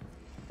here.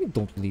 You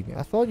don't leave me.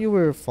 I thought you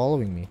were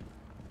following me.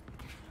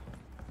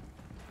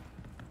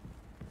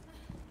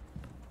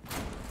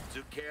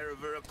 Took care of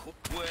her.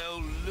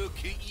 Well, look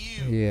at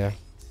you. Yeah.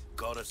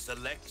 Got a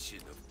selection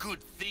of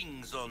good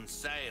things on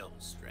sale,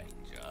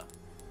 stranger.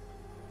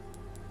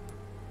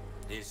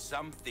 There's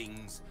some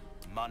things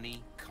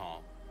money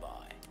can't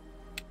buy.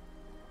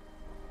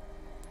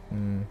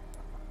 Hmm.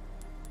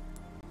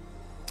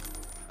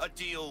 A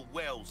deal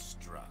well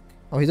struck.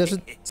 Oh, he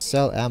doesn't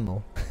sell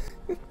ammo.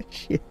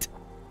 Shit.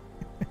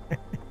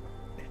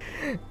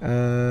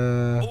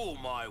 All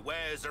my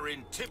wares are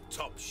in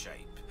tip-top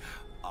shape,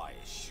 I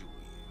assure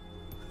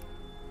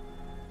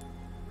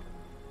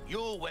you.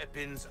 Your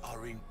weapons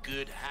are in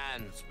good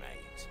hands,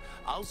 mate.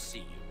 I'll see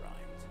you right.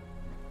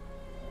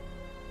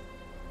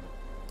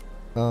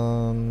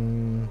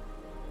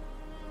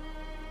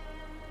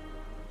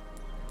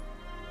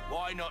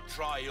 Why not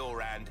try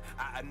your hand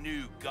at a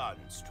new gun,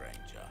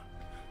 stranger?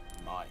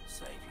 Might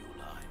save your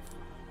life.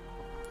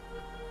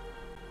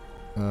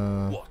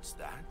 What's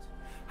that?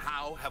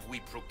 How have we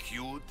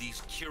procured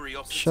these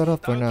curiosities? Shut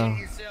up for Don't now. get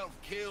yourself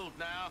killed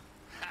now.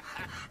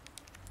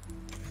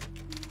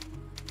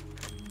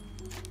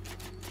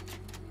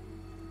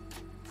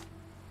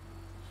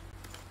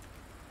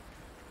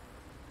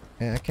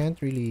 I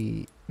can't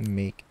really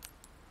make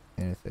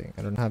anything.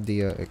 I don't have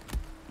the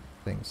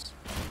things.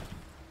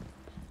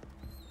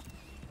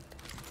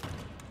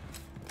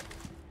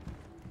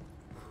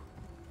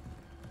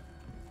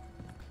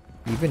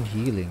 Even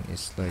healing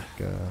is like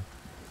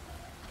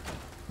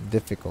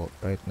difficult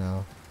right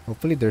now.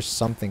 Hopefully there's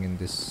something in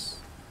this.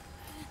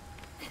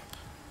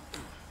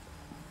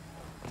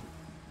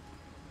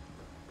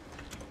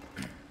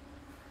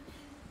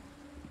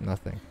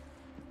 Nothing.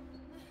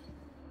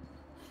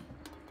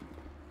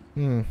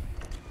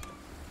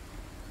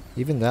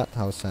 Even that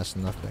house has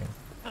nothing.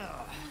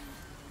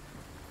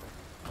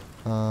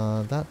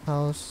 That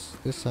house,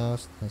 this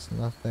house has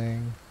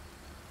nothing.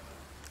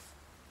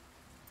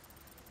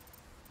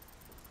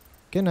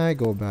 Can I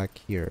go back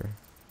here?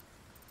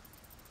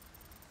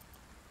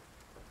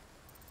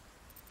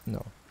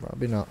 No,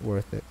 probably not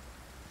worth it.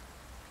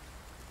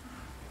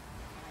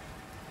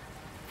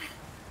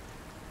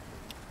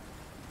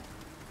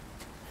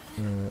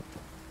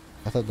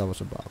 I thought that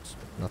was a box,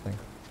 but nothing.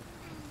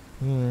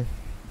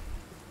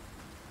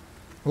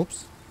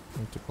 Oops,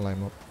 need to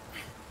climb up.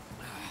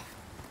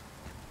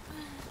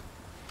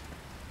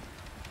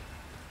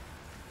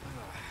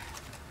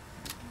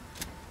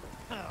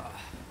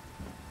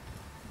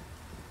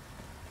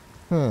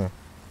 Huh.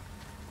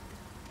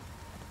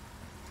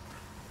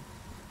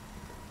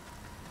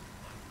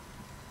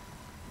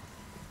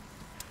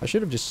 I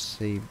should have just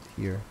saved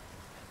here.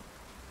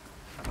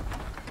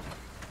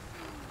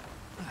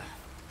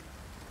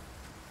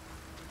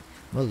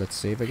 Well, let's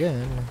save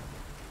again.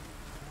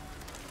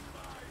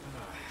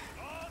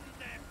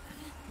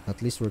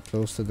 At least we're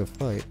close to the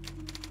fight.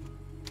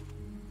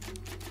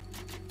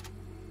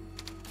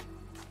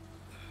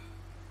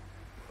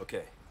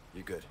 Okay,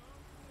 you're good.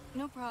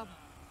 No problem.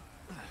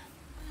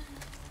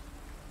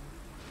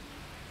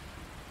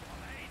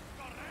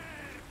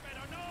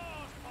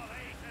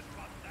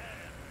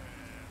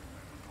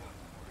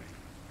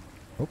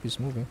 Hope he's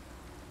moving.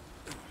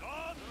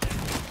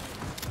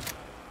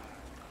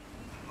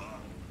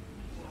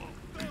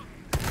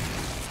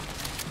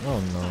 Oh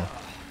no.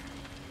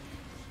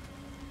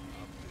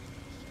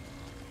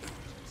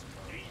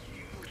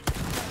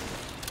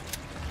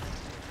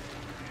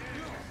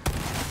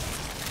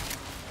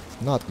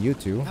 Not you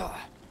two.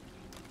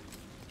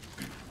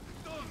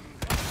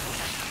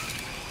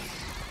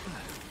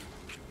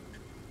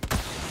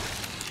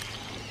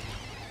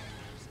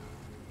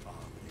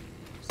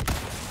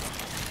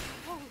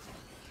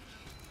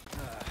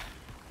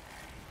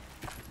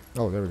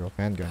 Oh, there we go.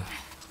 Handgun.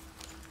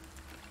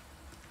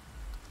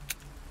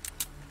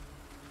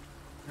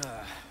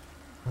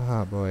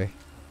 Ah, boy.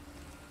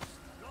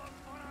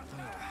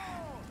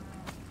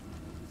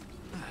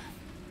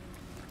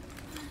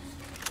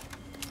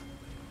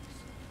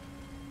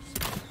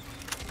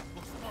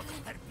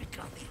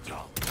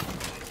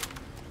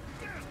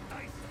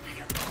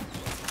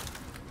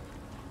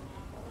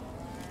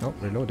 Oh,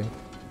 reloading.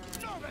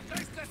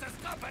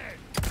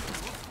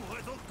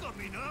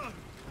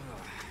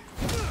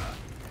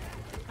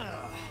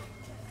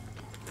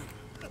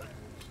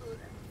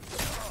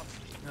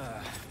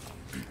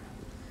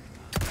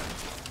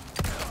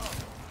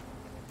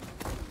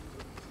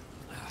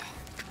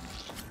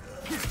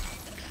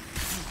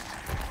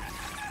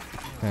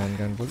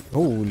 Handgun bullet.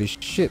 Holy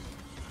shit!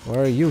 Why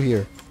are you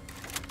here?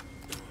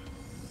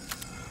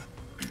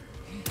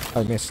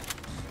 I missed.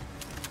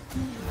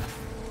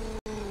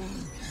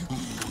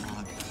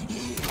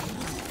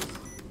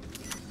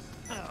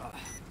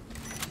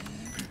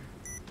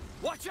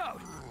 Watch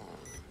out!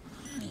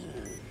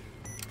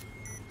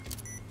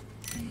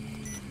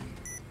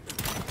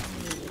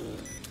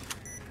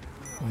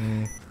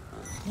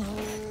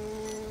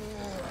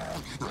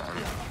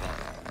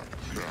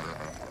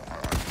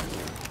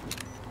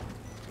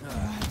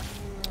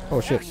 Oh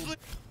shit.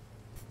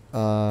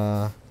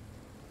 How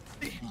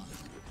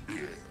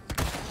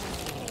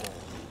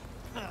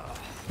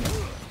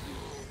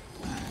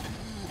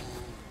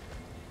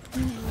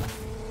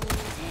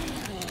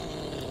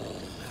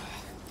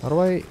do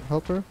I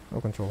help her?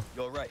 Oh, control.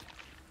 You're right.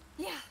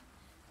 Yeah,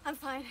 I'm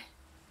fine.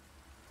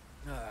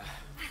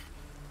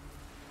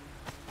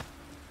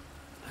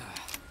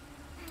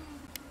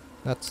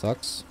 That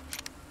sucks.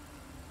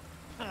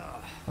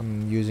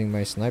 I'm using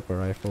my sniper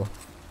rifle.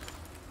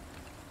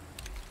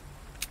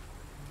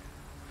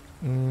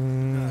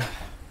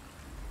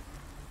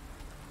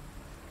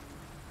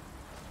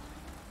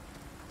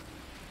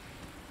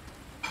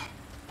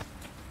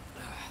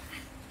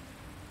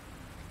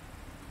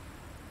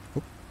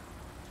 Oop.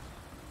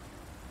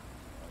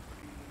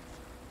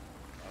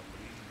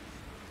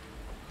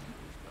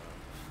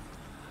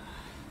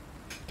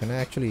 Can I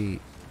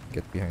actually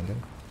get behind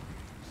him?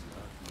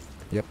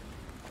 Yep.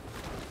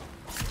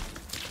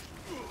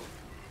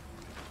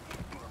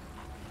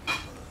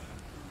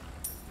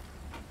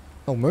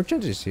 Oh,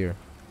 merchant is here.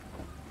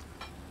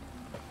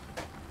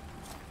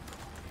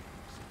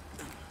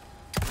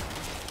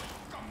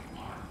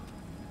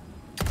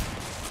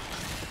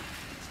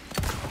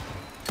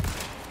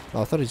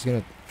 Oh, I thought he's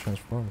gonna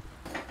transform.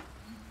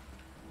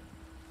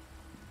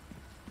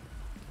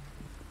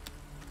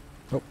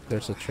 Oh,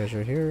 there's a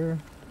treasure here.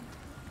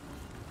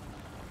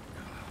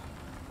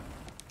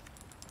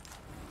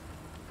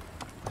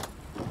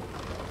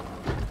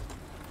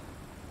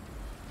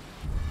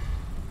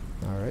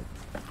 Alright.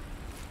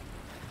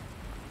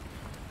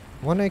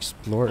 Wanna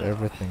explore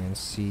everything and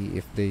see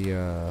if they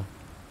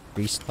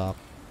restock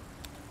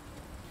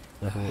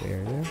the whole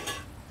area.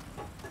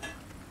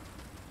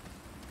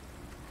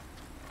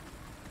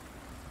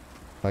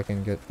 If I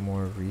can get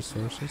more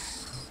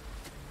resources.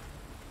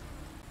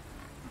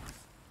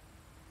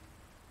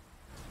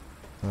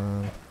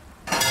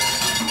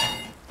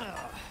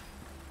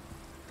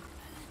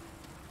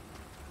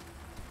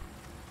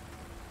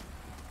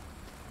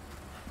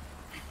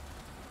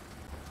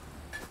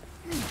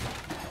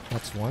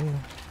 That's one.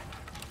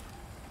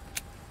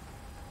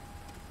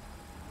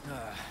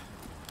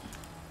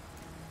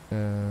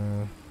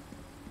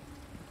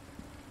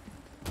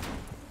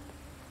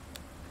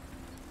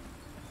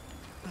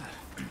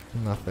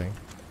 Nothing.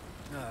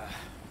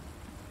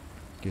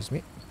 Excuse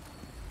me.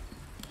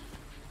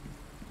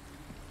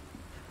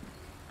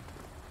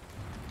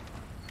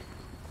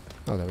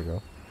 Oh, there we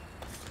go.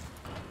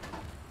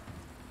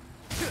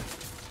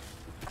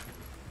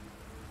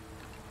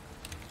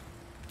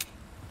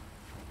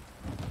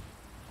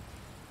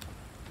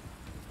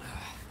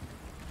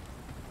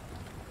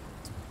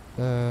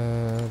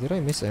 Did I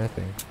miss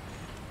anything?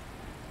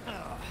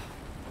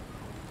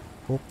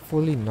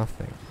 Hopefully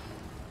nothing.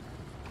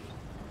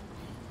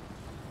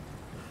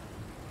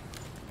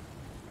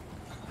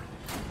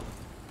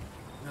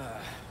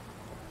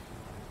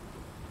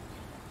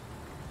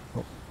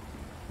 Oh,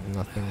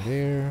 nothing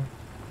there.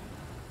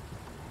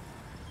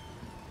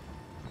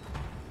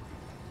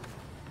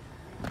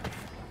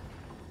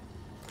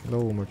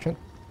 Hello, merchant.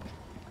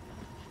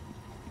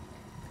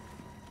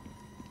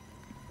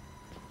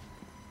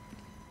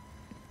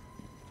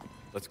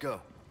 Let's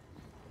go.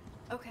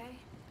 Okay.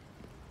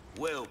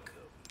 Welcome.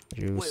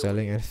 Are you Well,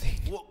 selling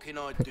anything? What can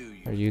I do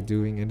you? Are you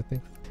doing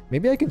anything?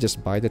 Maybe I can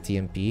just buy the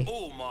TMP.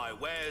 All my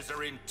wares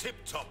are in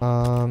tip-top.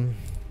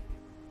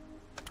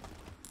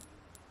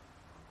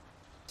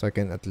 So I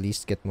can at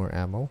least get more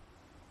ammo.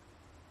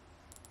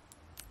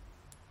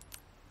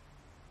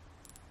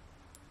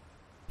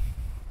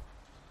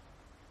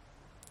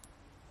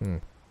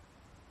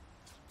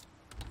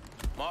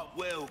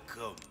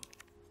 Welcome.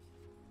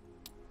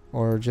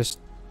 Or just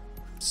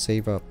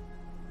save up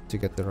to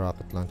get the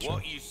rocket launcher.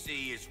 What you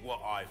see is what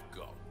I've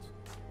got.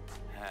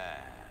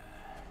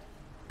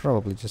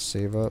 Probably just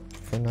save up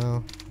for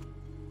now.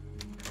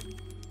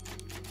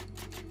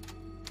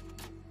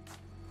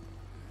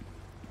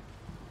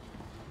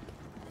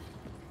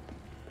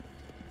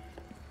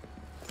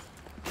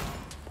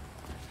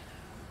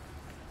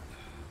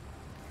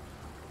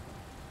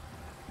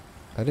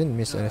 I didn't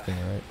miss anything,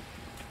 right?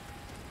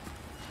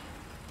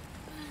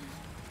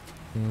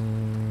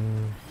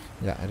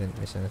 Yeah, I didn't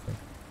miss anything.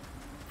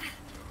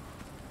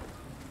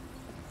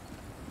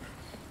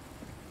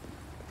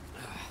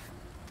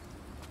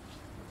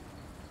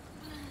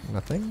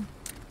 Nothing?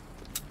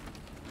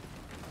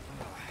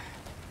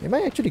 Am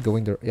I actually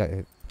going there? Yeah, I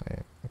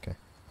am. Okay.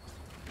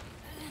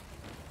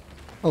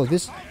 Oh,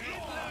 this...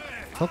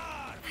 Oh.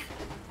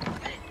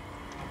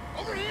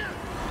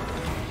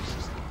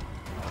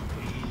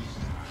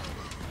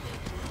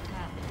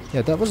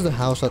 Yeah, that was the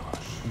house that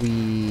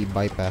we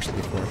bypassed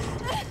before.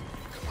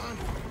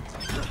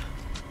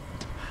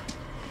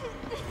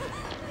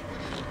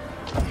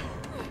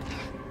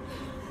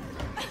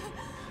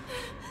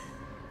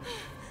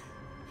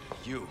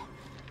 You.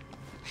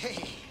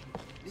 Hey,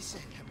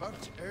 listen, about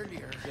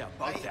earlier. Yeah,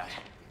 about that.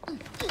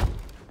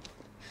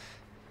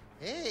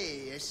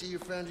 Hey, I see you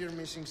found your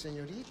missing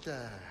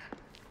señorita.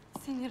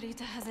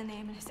 Senorita has a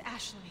name and it's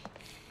Ashley.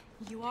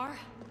 You are?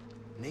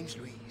 Name's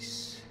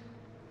Luis.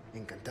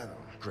 Encantado.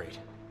 Great.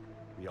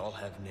 We all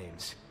have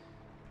names.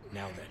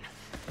 Now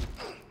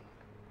then.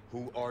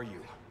 Who are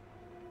you?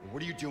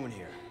 What are you doing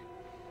here?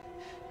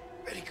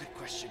 Very good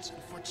questions,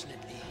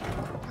 unfortunately.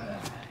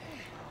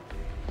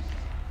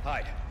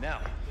 Hide,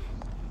 now.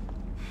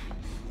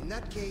 In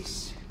that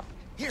case,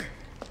 here,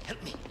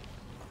 help me.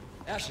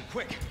 Ashley,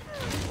 quick!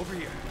 Over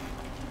here.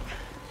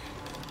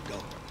 Go.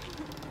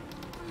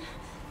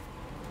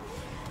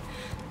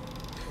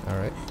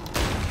 Alright.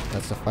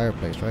 That's the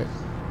fireplace, right?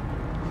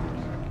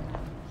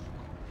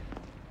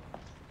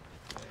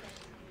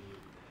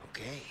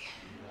 Okay,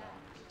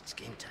 it's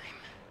game time.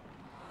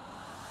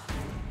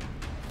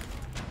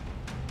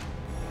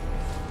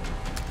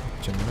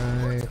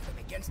 Tonight.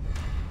 Against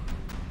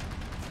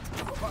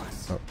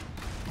us. Oh.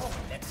 Oh,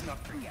 let's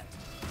not forget.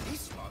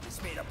 This mob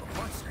is made up of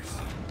monsters.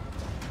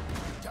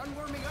 Done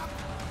warming up?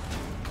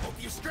 Hope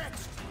you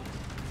stretched.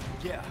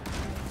 Yeah.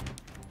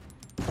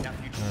 Now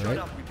if you All shut right.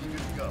 up, we can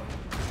just go.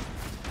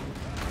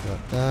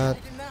 Got that.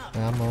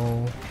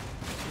 Ammo.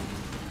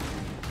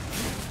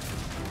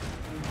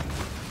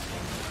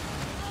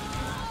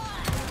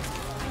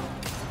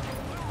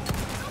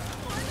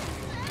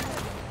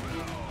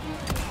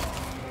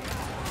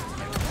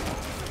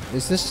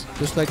 Is this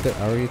just like the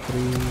RE3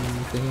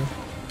 thingy?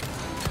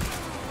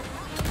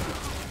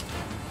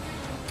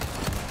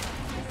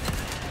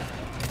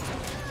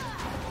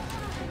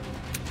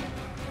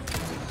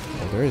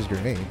 Oh, there is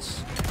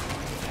grenades.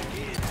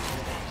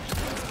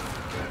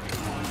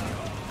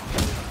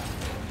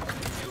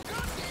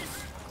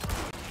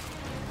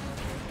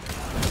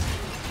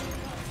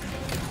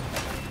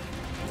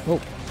 Oh.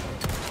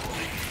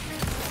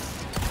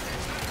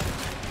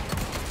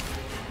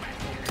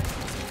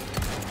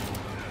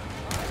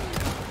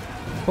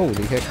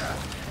 Holy heck.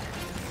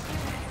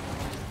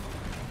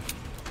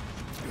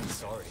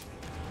 Sorry.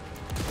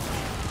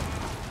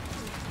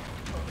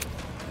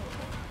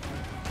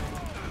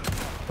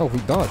 Oh, we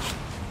dodged.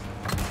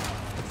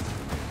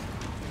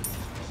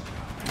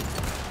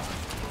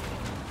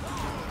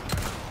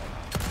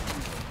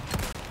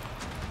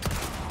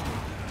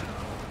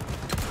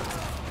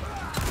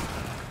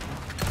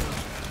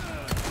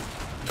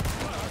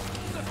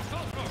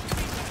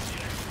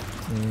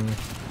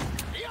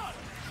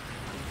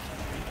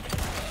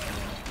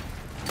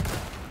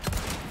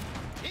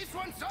 This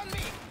one's on me.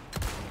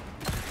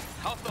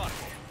 How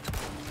thoughtful.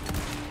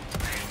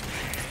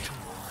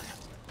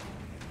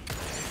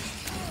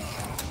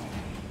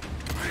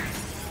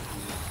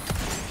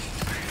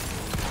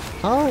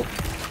 How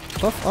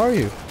tough are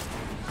you?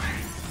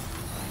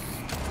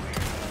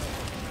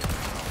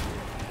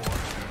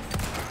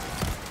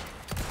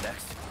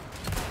 Next.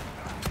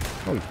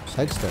 Oh,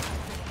 sidestep.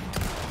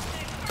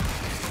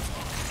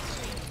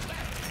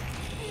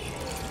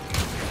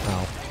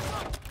 Ow.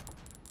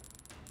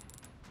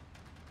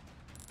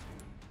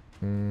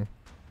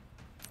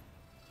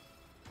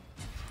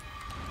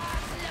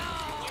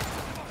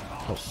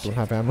 Oh, don't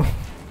have ammo.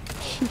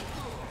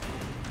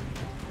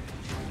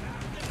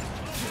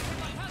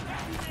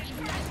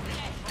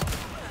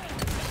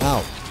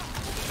 Ow.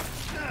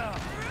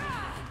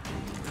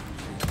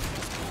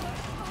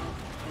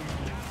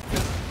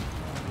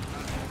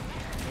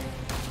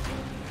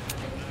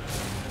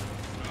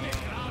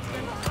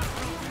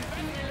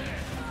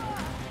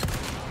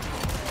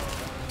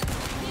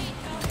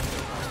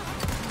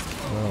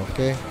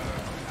 Okay.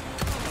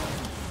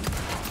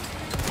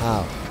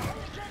 Ow.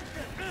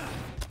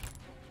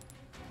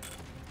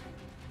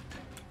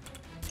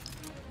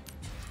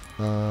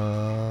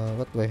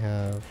 What do I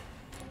have?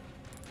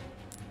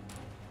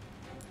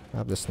 I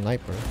have the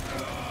sniper.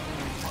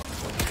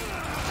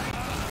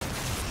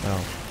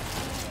 Ow.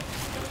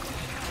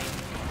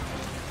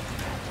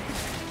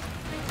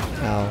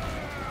 Ow.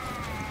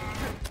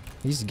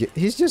 He's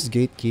just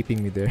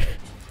gatekeeping me there.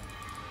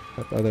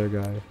 That other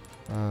guy.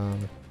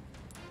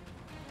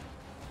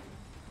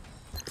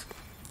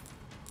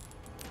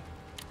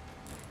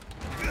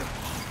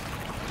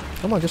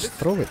 Come on, just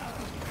throw it.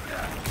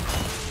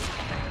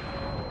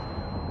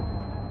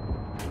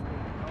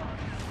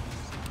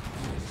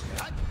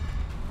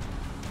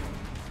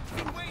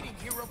 Been waiting,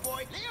 hero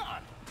boy.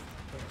 Leon.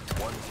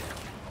 One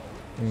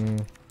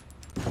down.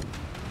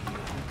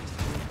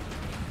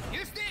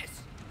 Use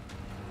this.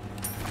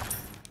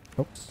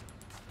 Oops.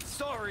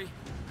 Sorry.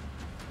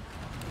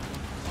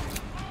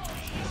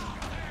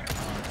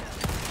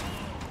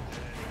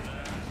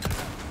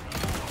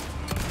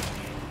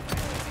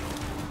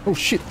 Oh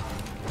shit!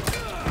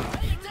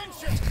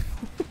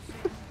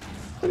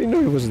 I didn't know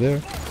he was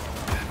there.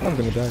 I'm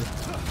gonna die.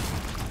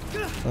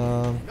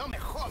 No me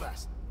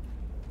jodas.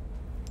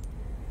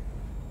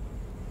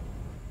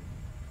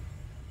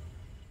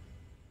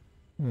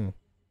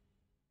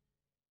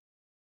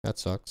 That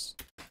sucks.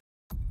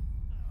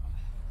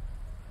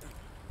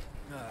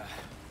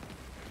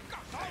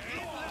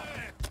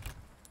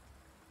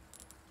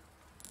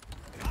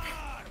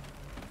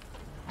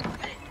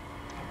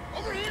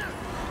 Over here.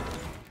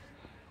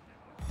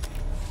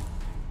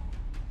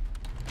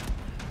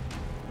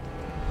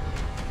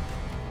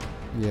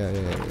 Yeah.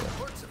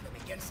 Hordes of them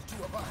against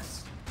two of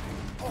us.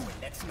 Oh, and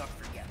let's not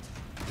forget,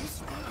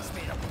 this world is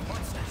made up of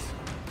monsters.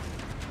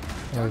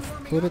 I've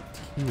put it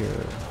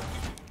here.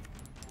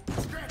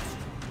 Stretch.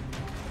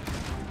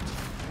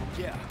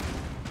 Yeah.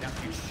 Now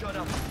you shut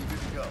up and you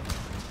can go.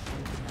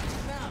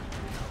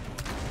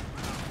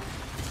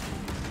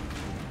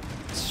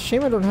 It's a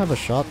shame I don't have a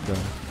shotgun.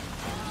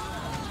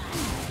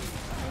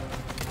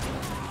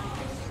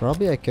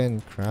 Probably I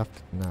can craft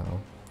it now.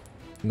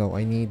 No,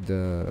 I need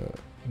a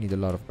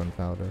lot of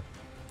gunpowder.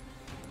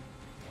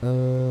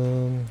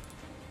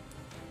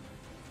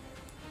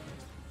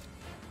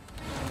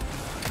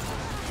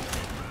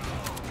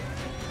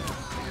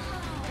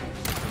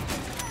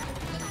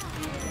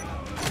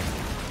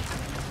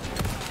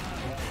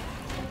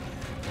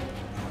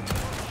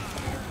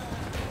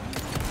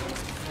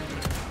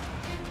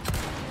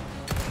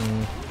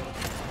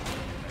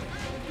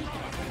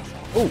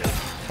 Oh,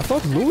 I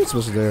thought Lewis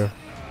was there.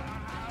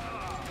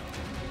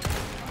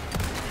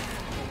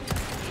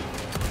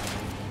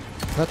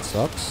 That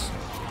sucks.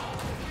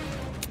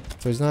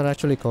 So he's not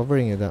actually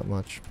covering it that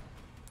much.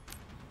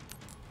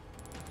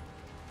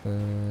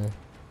 Alright.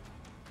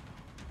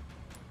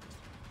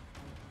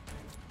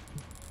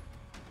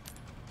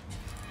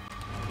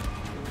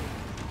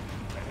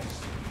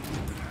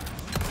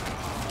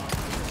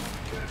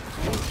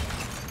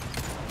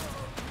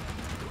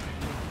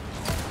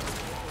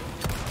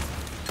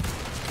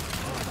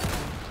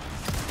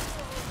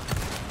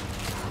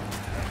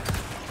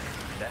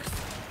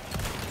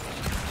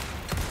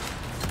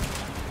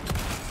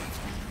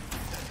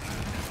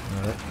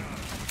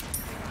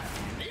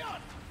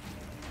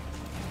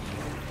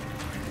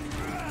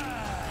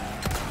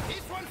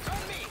 This one's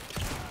on me.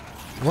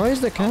 Why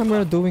is the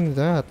camera doing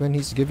that when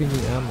he's giving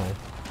me ammo?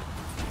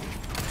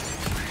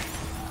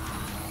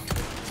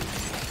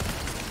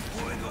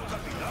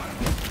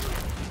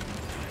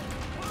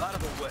 Out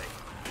of the way.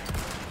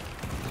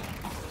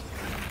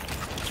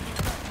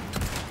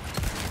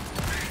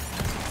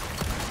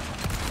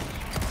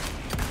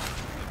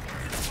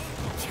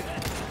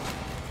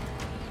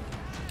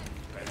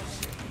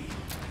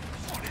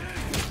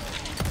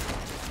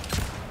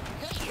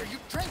 Hey, are you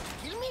trying to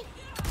kill me?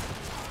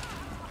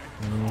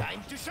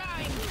 Time to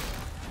shine.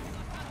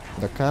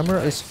 The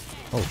camera is...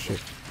 Oh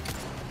shit.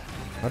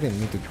 I didn't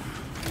mean to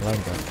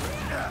climb that.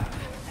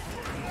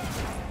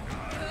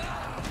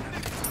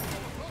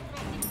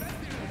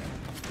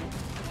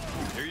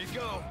 Here you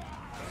go.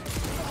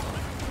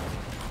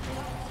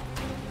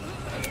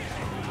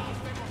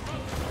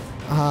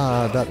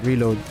 Ah, that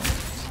reload.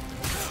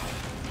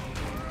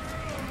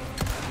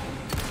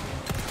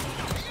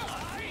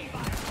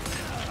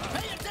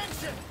 Pay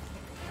attention.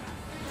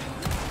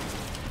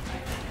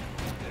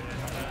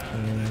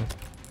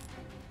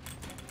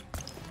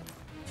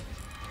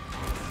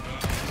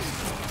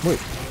 Wait.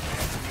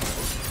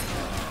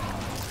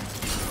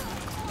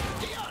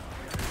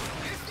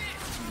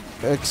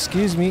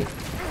 Excuse me.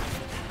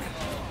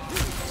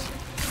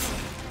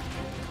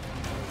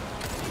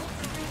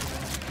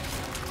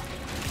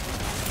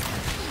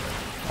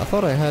 I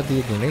thought I had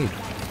the grenade.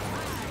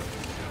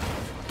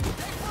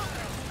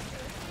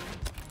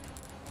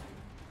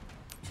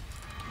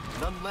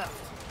 None left.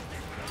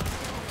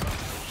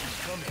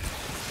 Come here.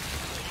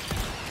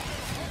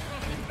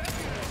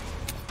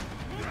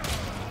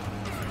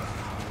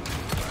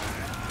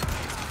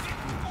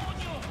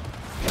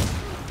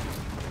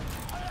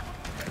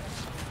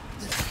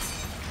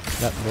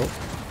 That broke.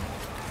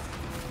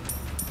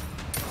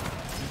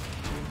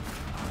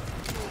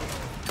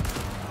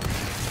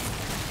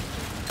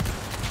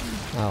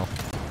 Ow.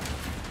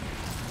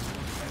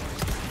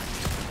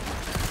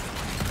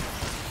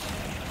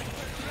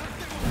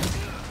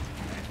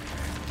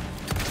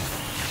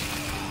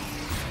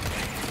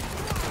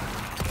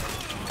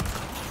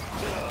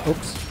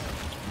 Oops.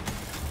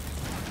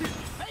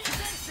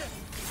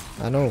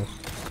 I know.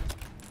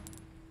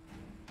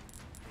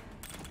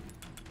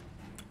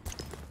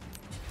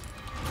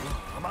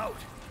 I'm out.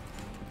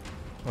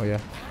 Oh yeah.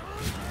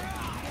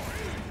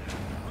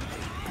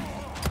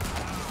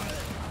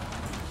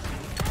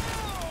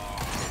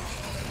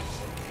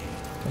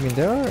 I mean,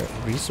 there are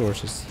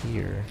resources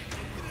here.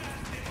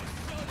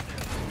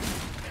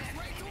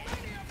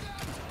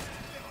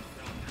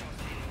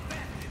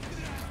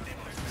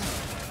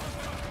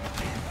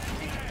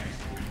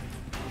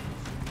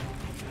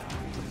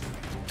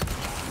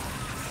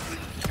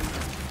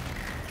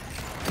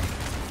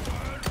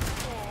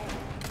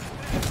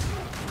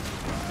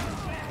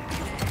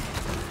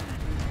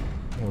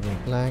 wooden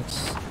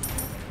planks.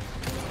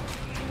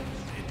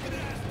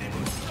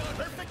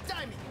 Perfect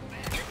timing.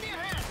 Give me a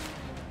hand.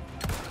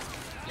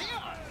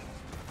 Leon,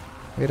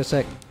 Wait a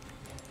sec.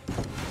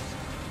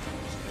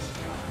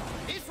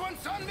 this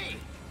one's on me.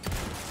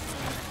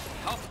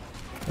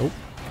 Oh.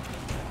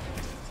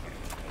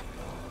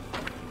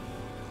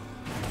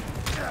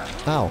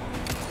 Ow.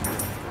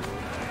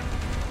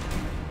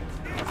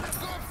 Let's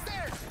go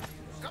upstairs.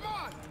 Come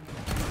on.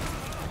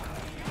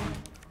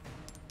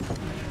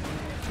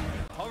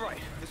 All right,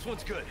 this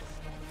one's good.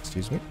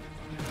 Excuse me.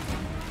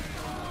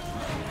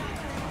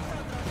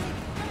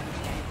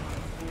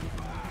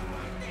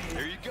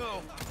 Here you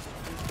go.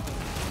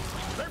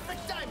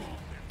 Perfect timing.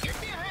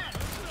 Give me a hand.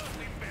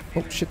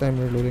 Oh shit, I'm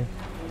reloading.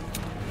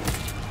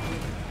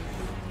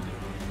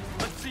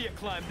 Let's see you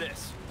climb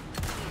this.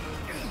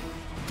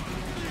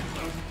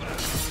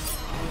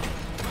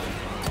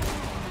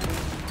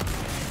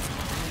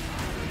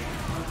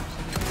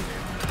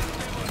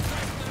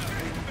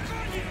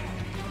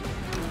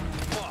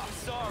 Oh,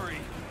 sorry.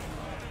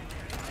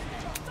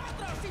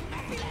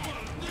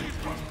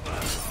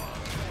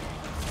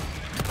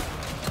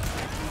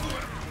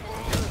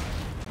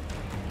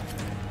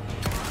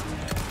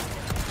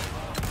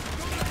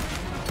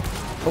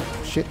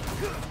 Oh shit.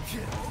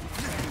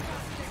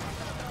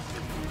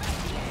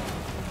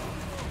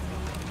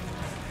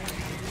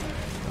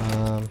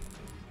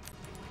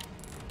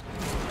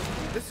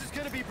 This is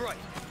gonna be bright.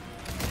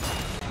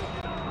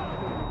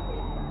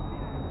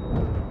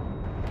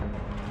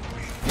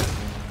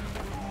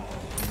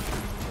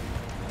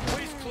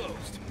 Way's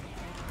closed.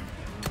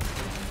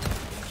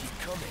 Keep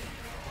coming.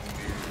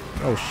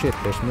 Oh shit,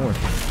 there's more.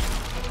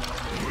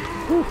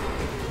 Look,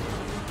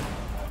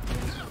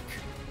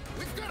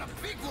 we've got a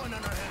big one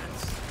on our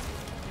hands.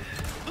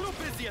 A little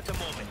busy at the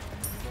moment.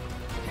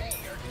 Hey,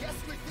 our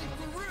guests would think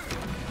we're rude.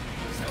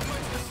 So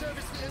much for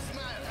service with a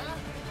smile, huh?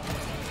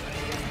 I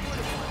guess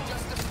we'll have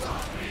just as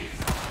well.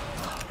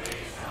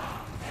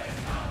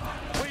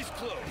 Way's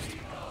closed.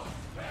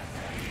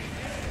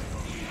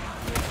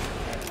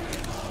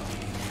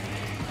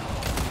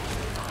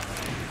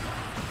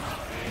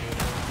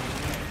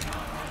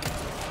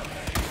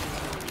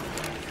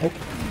 Oh,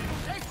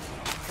 Hey,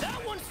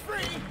 that one's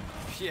free.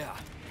 Yeah.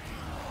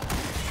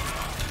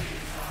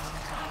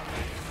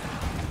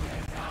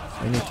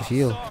 I need to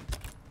heal.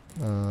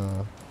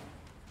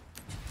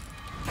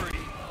 Free.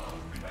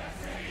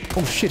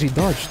 Oh shit, he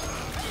dodged.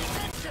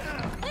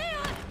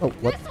 Leon! Oh,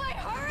 what? This way,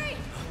 hurry!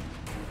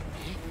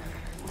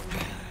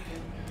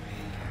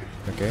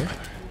 Okay.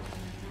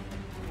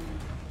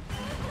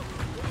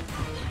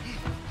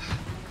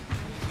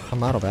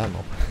 I'm out of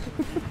ammo.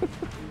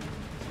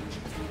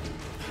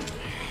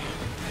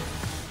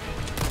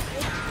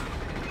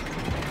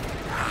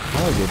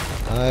 How did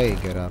I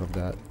get out of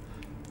that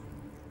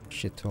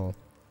shithole?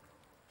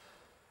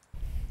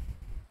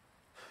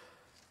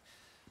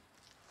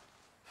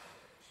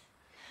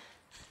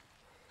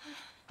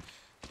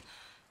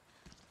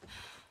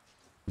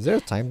 Is there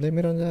a time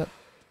limit on that?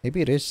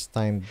 Maybe it is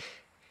timed.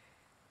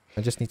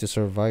 I just need to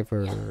survive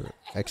for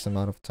X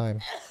amount of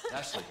time.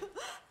 Ashley.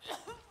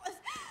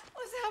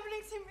 What's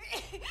happening to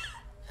me?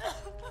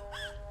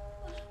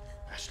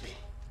 Ashley,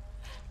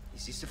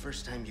 is this the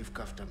first time you've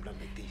coughed up blood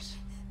like this?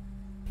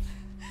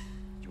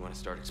 You want to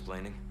start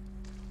explaining?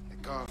 The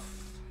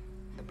cough,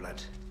 the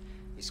blood,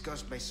 is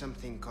caused by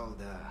something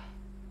called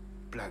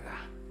plaga.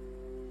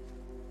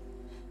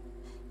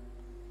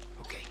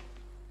 Okay.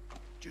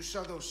 You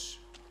saw those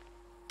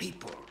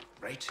people,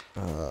 right?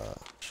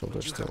 Shoulder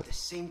You still have the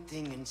same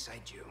thing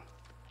inside you.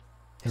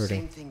 The hurting.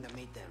 same thing that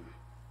made them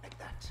like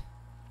that.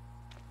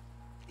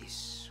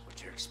 This,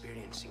 what you're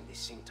experiencing, these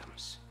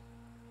symptoms,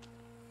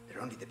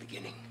 they're only the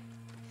beginning.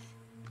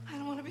 I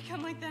don't want to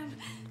become like them.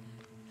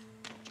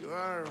 You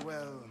are,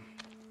 well,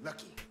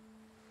 lucky.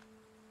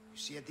 You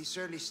see, at this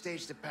early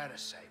stage, the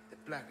parasite, the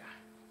plaga,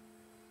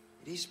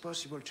 it is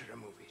possible to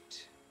remove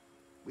it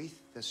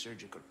with a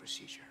surgical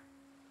procedure.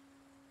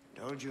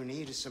 And all you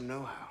need is some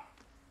know-how.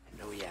 And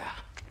oh yeah,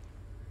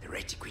 the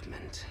right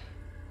equipment.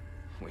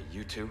 Wait,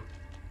 you two?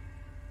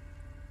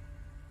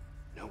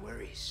 No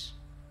worries.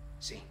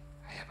 See,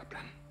 I have a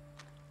plan.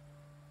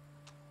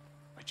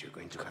 But you're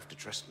going to have to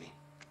trust me.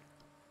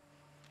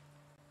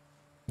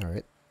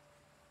 Alright.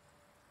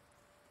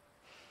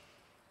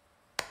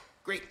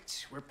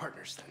 Great, we're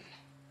partners then.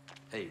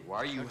 Hey, why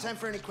are you... No time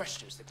for any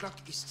questions. The clock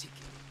is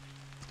ticking.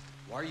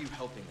 Why are you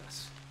helping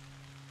us?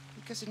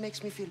 Because it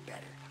makes me feel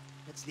better.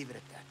 Let's leave it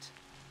at that.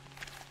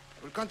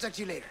 I will contact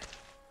you later.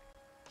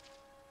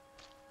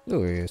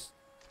 Louis.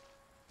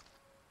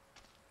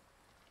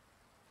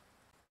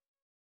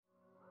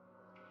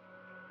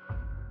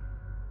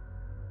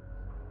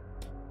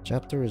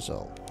 Chapter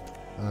result.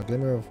 A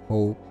glimmer of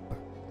hope.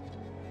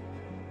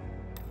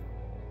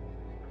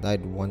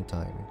 Died one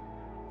time.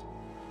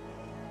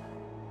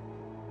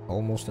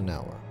 Almost an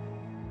hour.